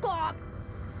 Squawk.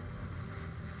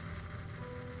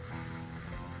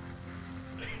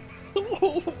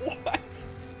 What?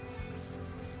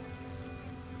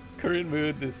 Current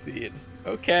mood this scene.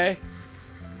 Okay.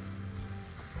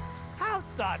 How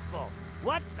thoughtful.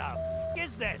 What the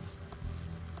is this?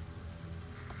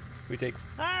 We take.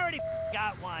 I already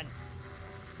got one.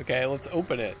 Okay, let's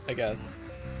open it, I guess.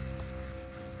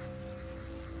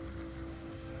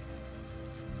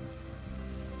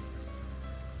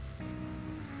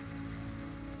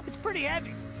 It's pretty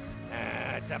heavy.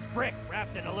 It's a brick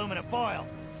wrapped in aluminum foil.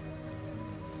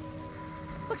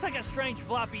 Looks like a strange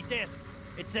floppy disk.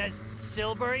 It says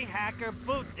Silbury Hacker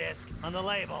Boot Disk on the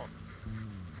label.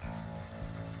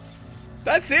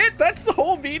 That's it? That's the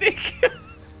whole meeting?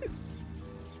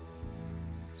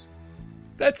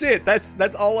 That's it.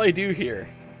 That's all I do here.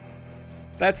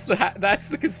 That's the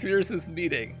conspiracist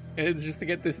meeting, and it's just to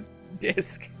get this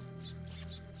disc.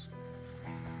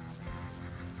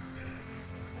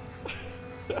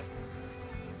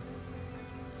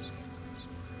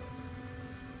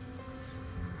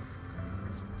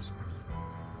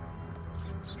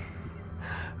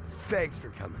 Thanks for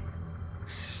coming.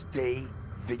 Stay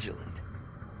vigilant.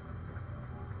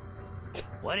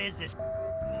 What is this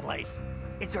place?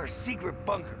 It's our secret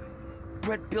bunker.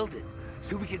 Brett built it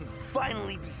so we can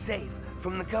finally be safe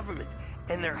from the government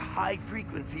and their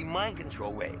high-frequency mind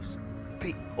control waves.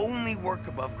 They only work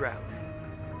above ground.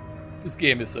 This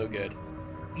game is so good.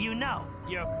 You know,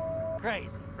 you're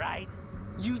crazy, right?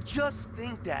 You just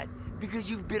think that because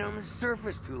you've been on the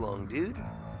surface too long, dude.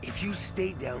 If you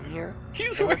stay down here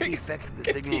and let the effects of the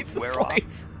signals wear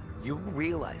off, you'll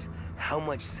realize how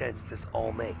much sense this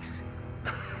all makes.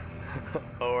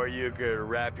 Or you could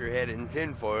wrap your head in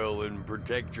tinfoil and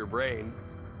protect your brain.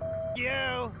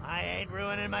 I ain't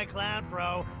ruining my clown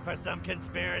fro for some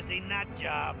conspiracy nut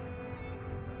job.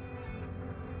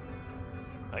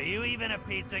 Are you even a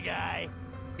pizza guy?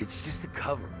 It's just a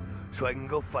cover, so I can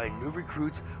go find new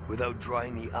recruits without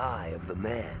drawing the eye of the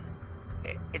man.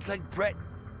 It's like Brett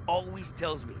always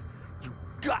tells me, you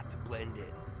got to blend in.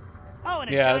 Oh, and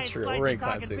a giant slice of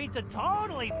talking pizza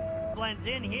totally blends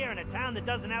in here in a town that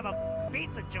doesn't have a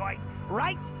pizza joint,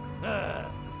 right?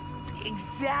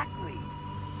 Exactly.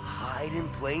 Hide in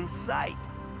plain sight.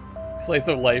 Slice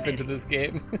of life into this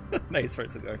game. Nice for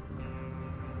cigar.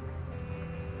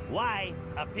 Why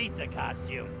a pizza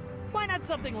costume? Why not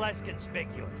something less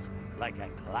conspicuous, like a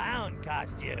clown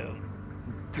costume?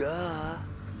 Duh.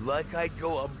 Like I'd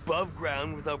go above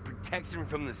ground without protection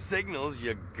from the signals,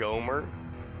 you gomer.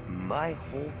 My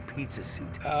whole pizza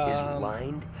suit is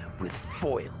lined with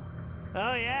foil.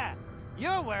 Oh yeah,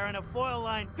 you're wearing a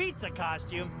foil-lined pizza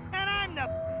costume, and I'm the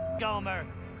gomer.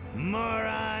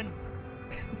 Moron.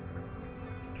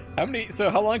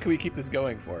 How long can we keep this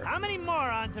going for? How many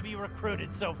morons have you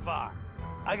recruited so far?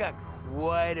 I got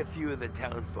quite a few of the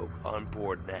townfolk on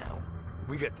board now.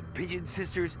 We got the Pigeon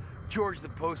Sisters, George the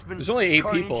Postman. There's only 8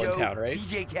 Carney people in Joe, town, right?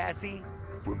 DJ Cassie.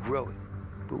 We're growing,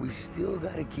 but we still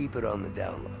gotta keep it on the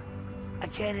down low. I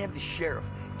can't have the sheriff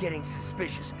getting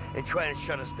suspicious and trying to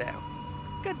shut us down.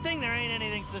 Good thing there ain't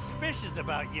anything suspicious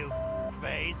about you,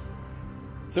 face.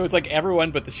 So it's like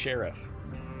everyone but the sheriff.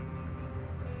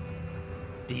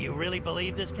 Do you really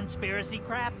believe this conspiracy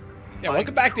crap? Yeah,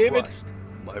 welcome back, David.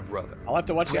 My brother. I'll have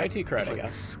to watch Brett the IT crowd, I is like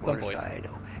guess, the at some smartest point. guy I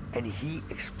know, and he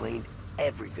explained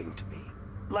everything to me.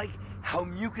 Like how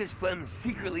mucus phlegm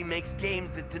secretly makes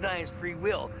games that deny us free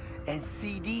will, and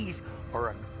CDs are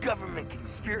a government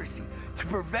conspiracy to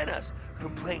prevent us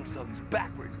from playing songs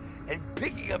backwards and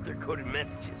picking up their coded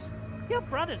messages. Your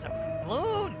brother's a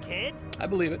loon, kid. I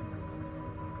believe it.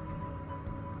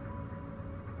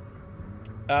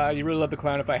 You really love the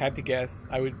clown. If I had to guess,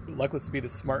 I would Luckless be the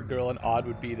smart girl and Odd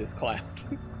would be this clown.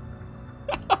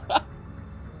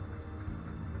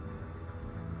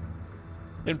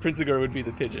 And Princigar would be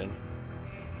the pigeon.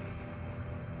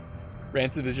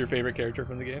 Rancid is your favorite character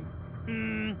from the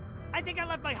game? I think I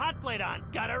left my hot plate on.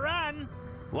 Gotta run.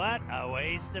 What a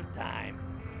waste of time.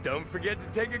 Don't forget to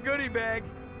take a goodie bag.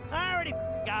 I already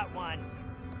got one.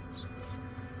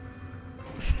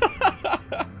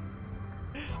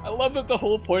 I love that the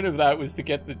whole point of that was to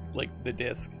get the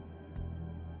disc.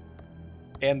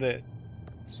 And the...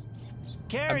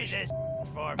 Carry this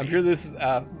for me. I'm sure this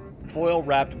foil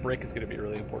wrapped brick is going to be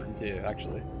really important too,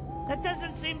 actually. That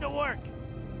doesn't seem to work.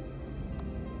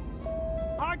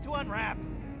 Hard to unwrap.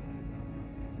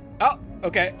 Oh,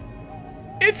 okay.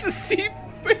 It's a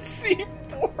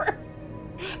C4.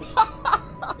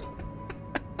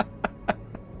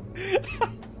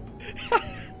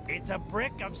 It's a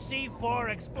brick of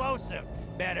C4 explosive.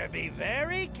 Better be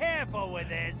very careful with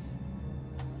this.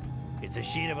 It's a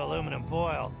sheet of aluminum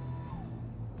foil.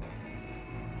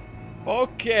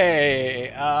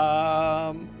 Okay.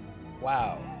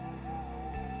 Wow.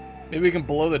 Maybe we can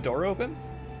blow the door open?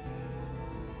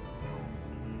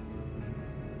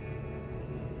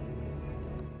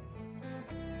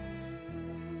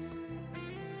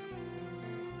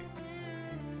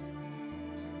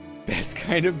 Best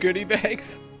kind of goodie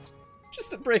bags.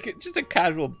 Just a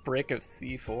casual brick of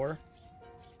C4.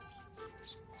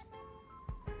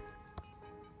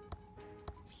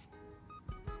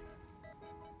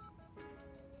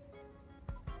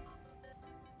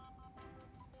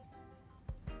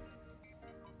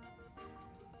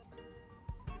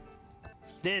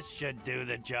 This should do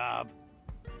the job.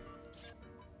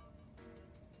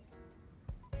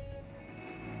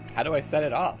 How do I set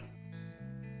it off?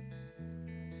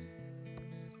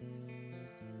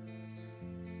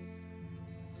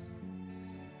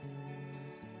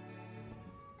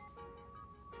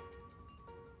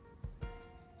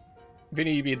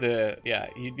 Vinny, you'd be the... Yeah,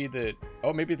 you'd be the...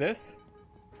 Oh, maybe this?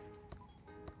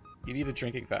 You'd be the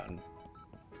drinking fountain.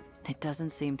 It doesn't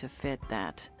seem to fit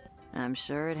that. I'm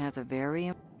sure it has a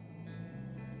very...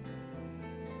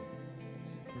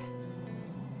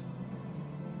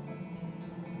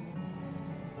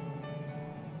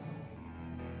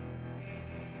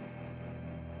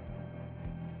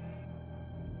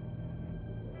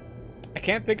 I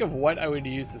can't think of what I would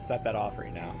use to set that off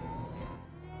right now.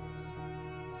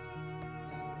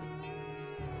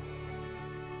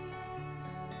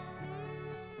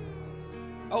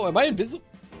 Oh, am I invisible?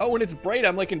 Oh, when it's bright,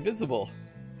 I'm like invisible.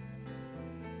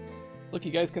 Look,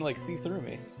 you guys can like see through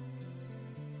me.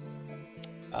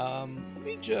 Let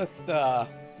me just let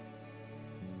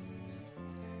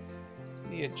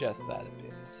me adjust that a bit.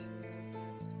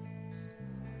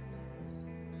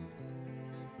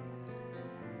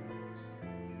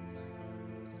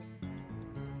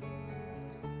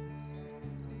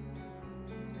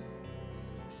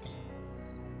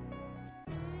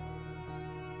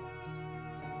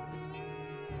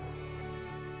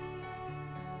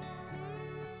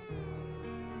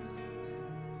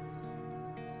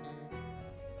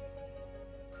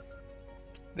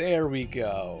 There we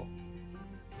go.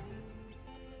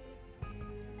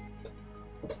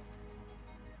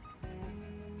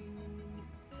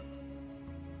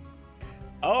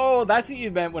 Oh, that's what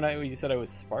you meant when you said I was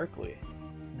sparkly.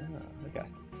 Oh, okay.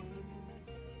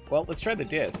 Well, let's try the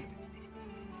disc.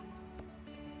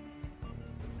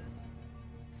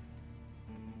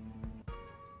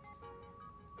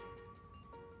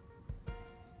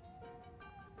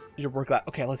 Your work lab.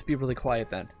 Okay, let's be really quiet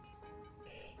then.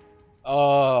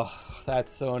 Oh,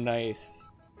 that's so nice,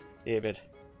 David.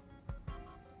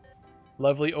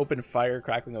 Lovely open fire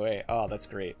crackling away. Oh, that's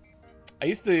great. I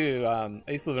used to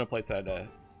live in a place that had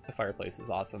the fireplace is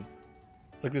awesome.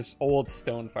 It's like this old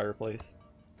stone fireplace.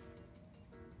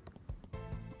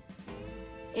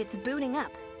 It's booting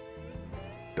up.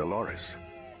 Dolores,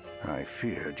 I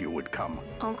feared you would come.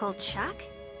 Uncle Chuck?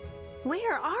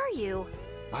 Where are you?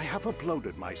 I have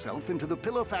uploaded myself into the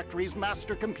Pillow Factory's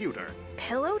master computer.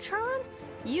 Pillowtron?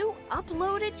 You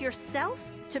uploaded yourself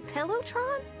to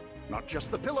Pillowtron? Not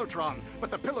just the Pillowtron, but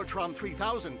the Pillowtron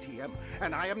 3000, TM.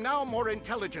 And I am now more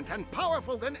intelligent and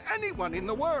powerful than anyone in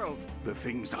the world. The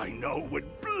things I know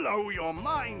would blow your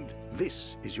mind.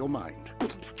 This is your mind.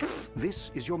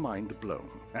 This is your mind blown.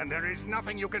 And there is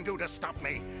nothing you can do to stop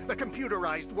me. The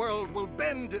computerized world will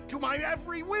bend to my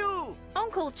every will.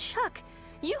 Uncle Chuck,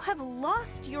 you have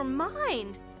lost your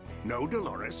mind. No,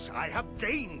 Dolores, I have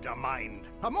gained a mind.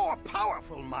 A more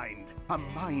powerful mind. A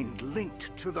mind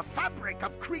linked to the fabric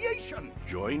of creation.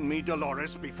 Join me,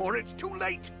 Dolores, before it's too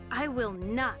late. I will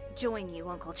not join you,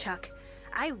 Uncle Chuck.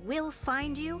 I will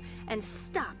find you and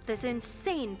stop this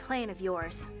insane plan of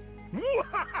yours.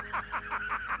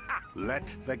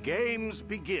 Let the games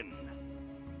begin.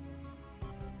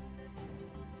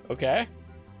 Okay.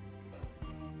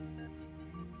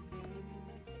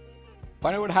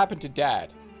 Find out what happened to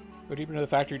Dad. Go deeper into the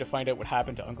factory to find out what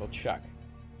happened to Uncle Chuck.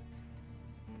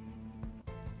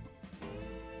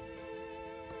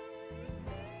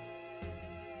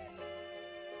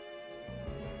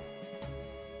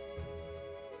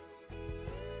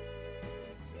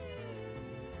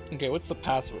 Okay, what's the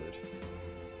password?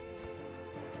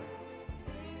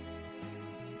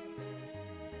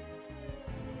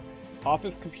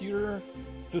 Office computer?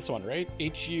 It's this one, right?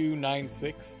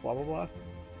 HU96, blah, blah, blah.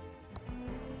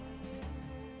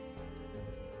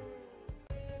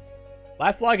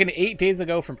 Last login 8 days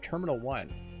ago from Terminal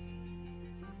 1.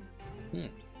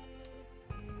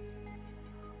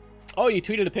 Oh, you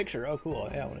tweeted a picture. Oh, cool.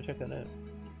 Yeah, I want to check that out.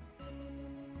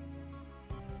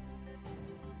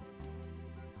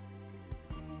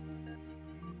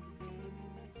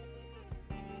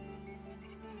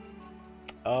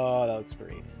 Oh, that looks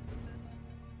great.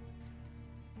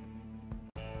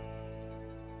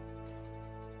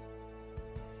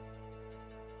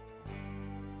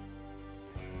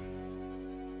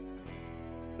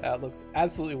 That looks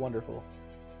absolutely wonderful.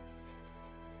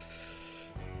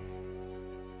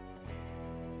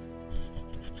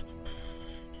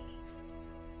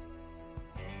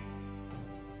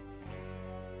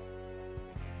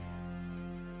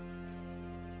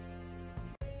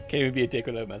 Can't even be a dick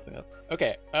without messing up.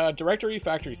 Okay, directory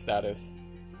factory status.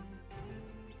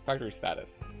 Factory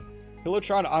status.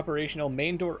 Pilotron operational,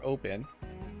 main door open.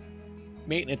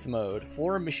 Maintenance mode.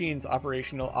 Floor of machines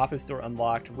operational, office door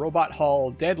unlocked. Robot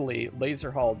hall deadly, laser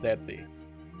hall deadly.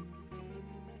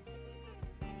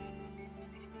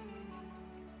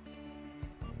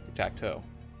 Tic-tac-toe.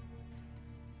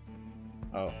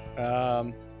 Oh,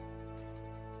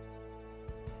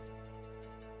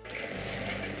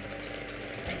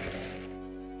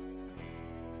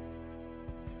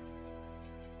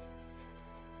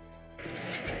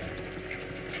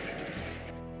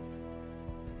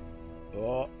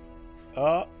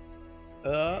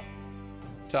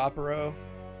 top row.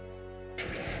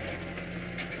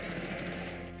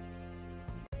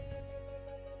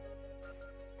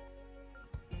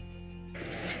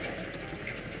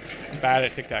 I'm bad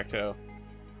at tic-tac-toe.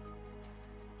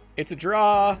 It's a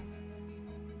draw.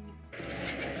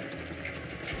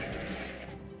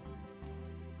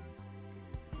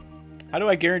 How do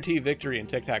I guarantee victory in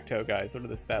tic-tac-toe, guys? What are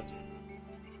the steps?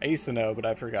 I used to know, but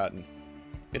I've forgotten.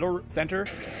 Middle center.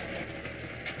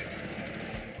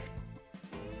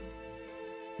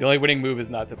 The only winning move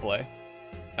is not to play.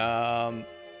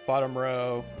 Bottom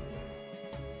row.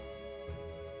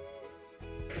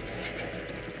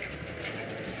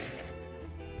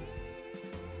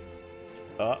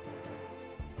 Up.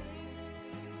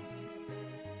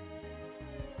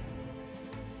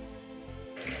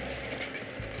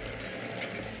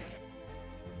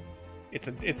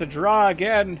 It's a draw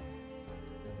again.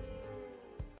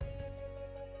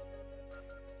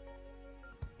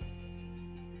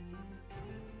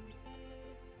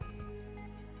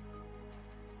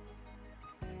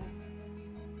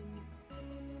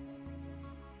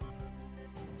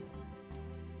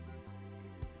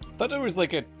 I thought there was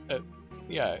like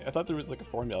yeah, I thought there was like a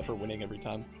formula for winning every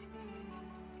time.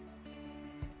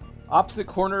 Opposite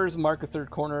corners, mark a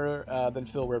third corner, then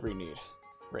fill wherever you need.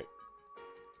 Right.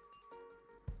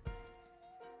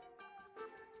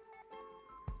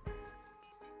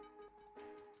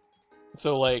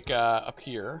 So like up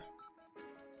here.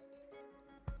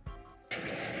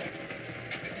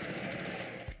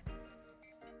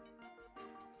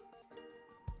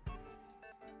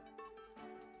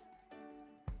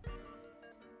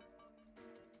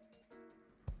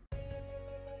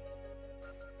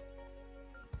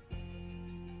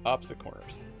 Opposite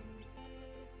corners.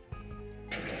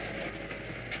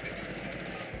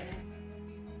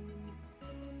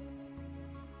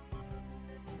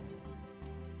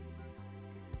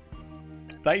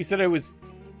 Thought you said I was...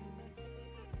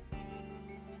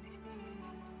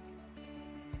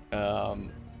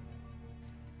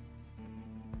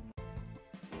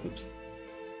 Oops.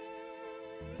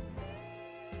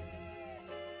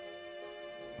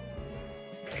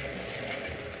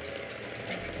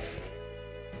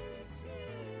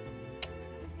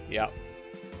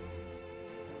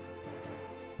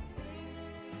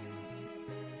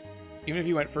 Even if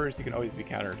you went first, you can always be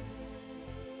countered.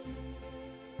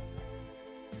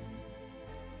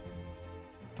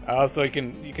 So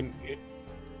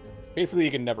basically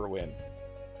you can never win.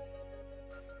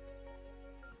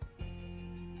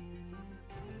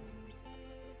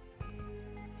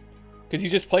 Because you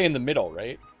just play in the middle,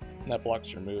 right? And that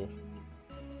blocks your move.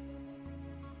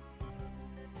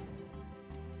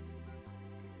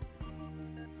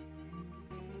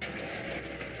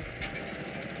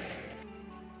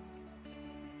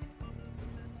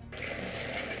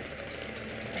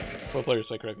 Both players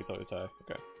play correctly till it's high.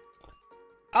 Okay.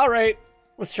 Alright,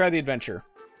 let's try the adventure.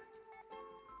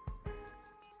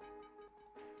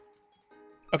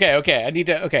 Okay, I need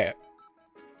to, okay.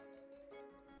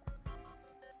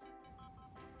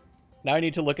 Now I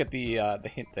need to look at the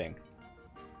hint thing.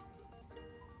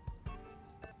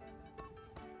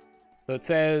 So it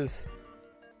says,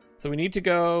 so we need to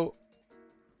go...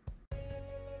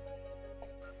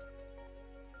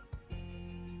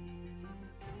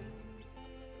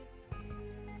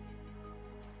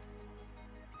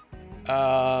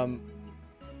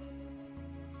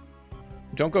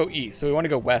 Don't go east, so we want to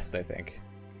go west, I think.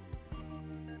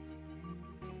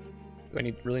 Do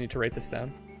I really need to write this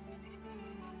down?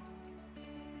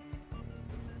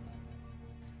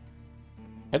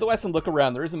 Head to the west and look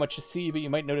around. There isn't much to see, but you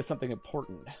might notice something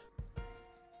important.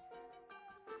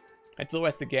 Head to the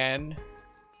west again.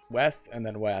 West, and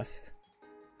then west.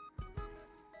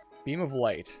 Beam of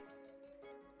light.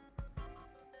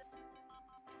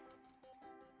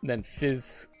 And then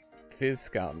fizz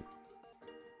scum.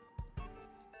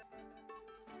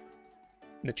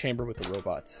 In the chamber with the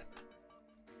robots.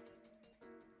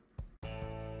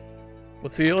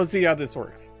 Let's see how this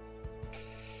works.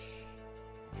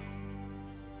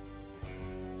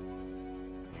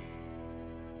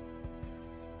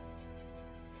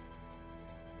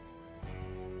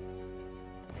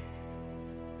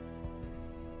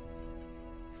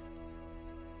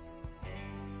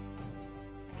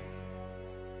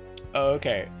 Oh,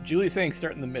 okay. Julie's saying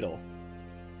start in the middle.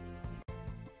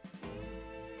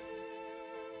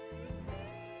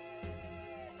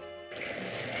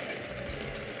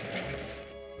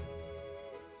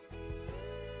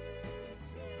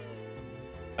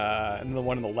 And the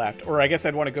one on the left. Or I guess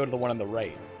I'd want to go to the one on the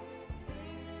right.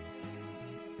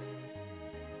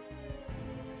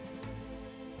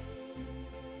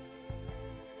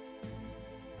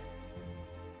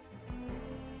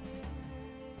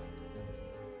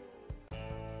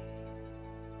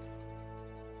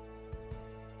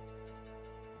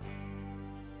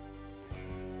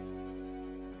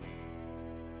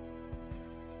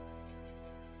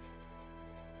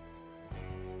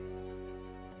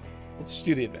 Let's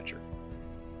do the adventure.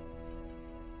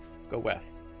 Go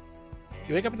west.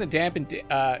 You wake up in the damp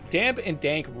and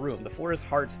dank room. The floor is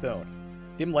hard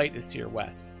stone. Dim light is to your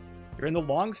west. You're in the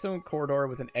long stone corridor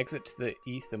with an exit to the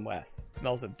east and west. It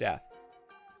smells of death.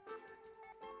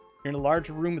 You're in a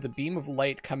large room with a beam of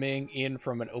light coming in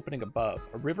from an opening above.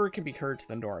 A river can be heard to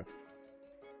the north.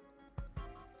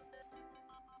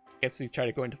 Guess we try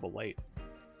to go into the light.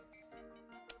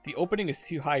 The opening is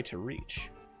too high to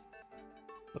reach.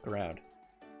 Look around.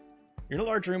 You're in a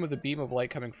large room with a beam of light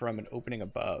coming from an opening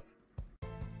above.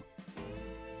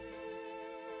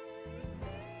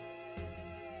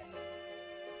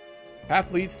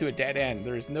 Path leads to a dead end.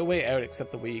 There is no way out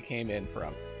except the way you came in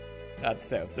from. The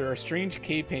south. There are strange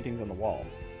cave paintings on the wall.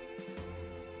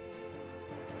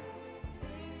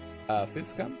 Fizz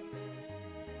scum?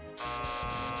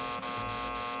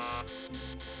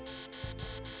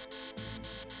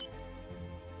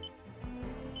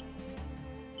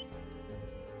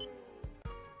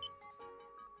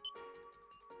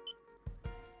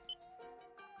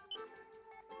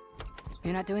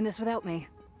 You're not doing this without me.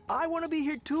 I want to be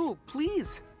here too,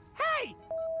 please. Hey!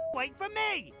 Wait for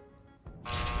me!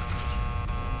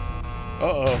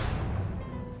 Uh-oh.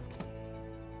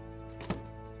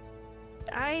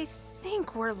 I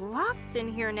think we're locked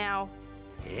in here now.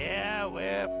 Yeah,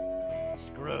 we're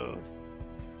screwed.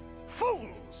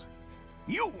 Fools!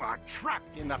 You are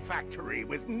trapped in the factory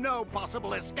with no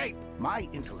possible escape. My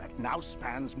intellect now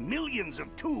spans millions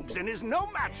of tubes and is no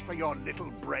match for your little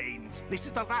brains. This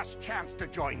is the last chance to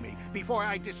join me before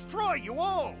I destroy you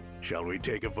all. Shall we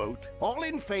take a vote? All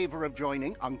in favor of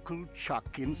joining Uncle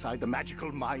Chuck inside the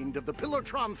magical mind of the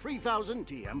Pilotron 3000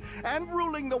 TM and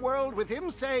ruling the world with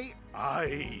him, say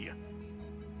aye.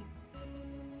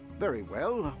 Very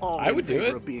well. All I would in do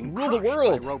favor it. Of being Rule the crushed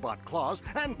world. by robot claws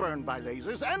and burned by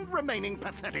lasers and remaining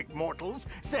pathetic mortals,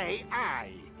 say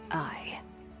aye. Aye.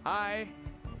 Aye.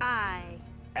 I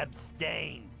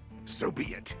Abstain. So be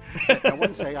it. Let no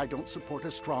one say I don't support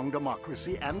a strong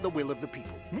democracy and the will of the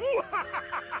people.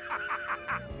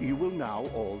 You will now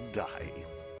all die.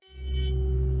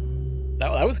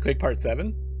 That was quick, part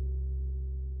 7.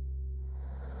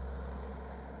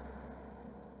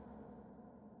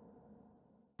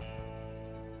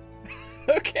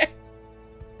 Okay.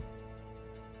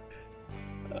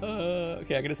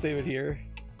 Okay, I'm gonna save it here.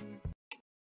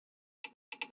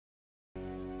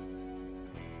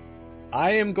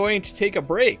 I am going to take a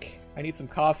break. I need some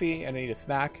coffee and I need a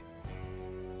snack.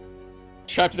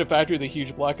 Trapped in a factory with a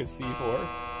huge block of C4. What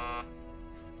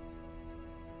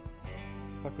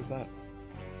the fuck was that?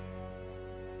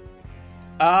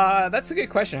 That's a good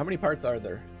question. How many parts are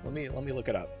there? Let me look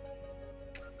it up.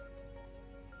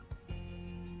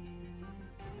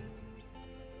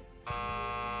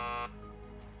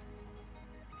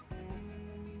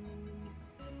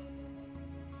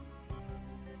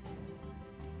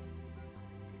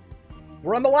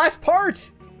 We're on the last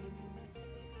part!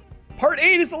 Part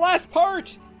 8 is the last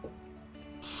part!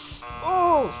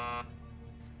 Oh!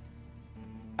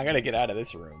 I gotta get out of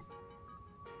this room.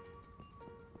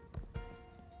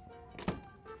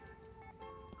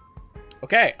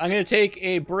 Okay, I'm gonna take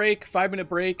a break, 5-minute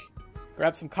break,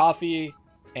 grab some coffee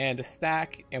and a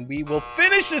snack, and we will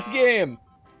finish this game!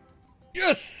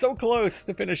 Yes! So close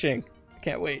to finishing. I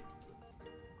can't wait.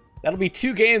 That'll be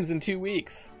 2 games in 2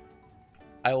 weeks.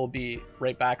 I will be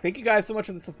right back. Thank you guys so much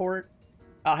for the support.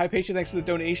 Hi, Patient, thanks for the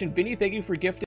donation. Vinny, thank you for gifting.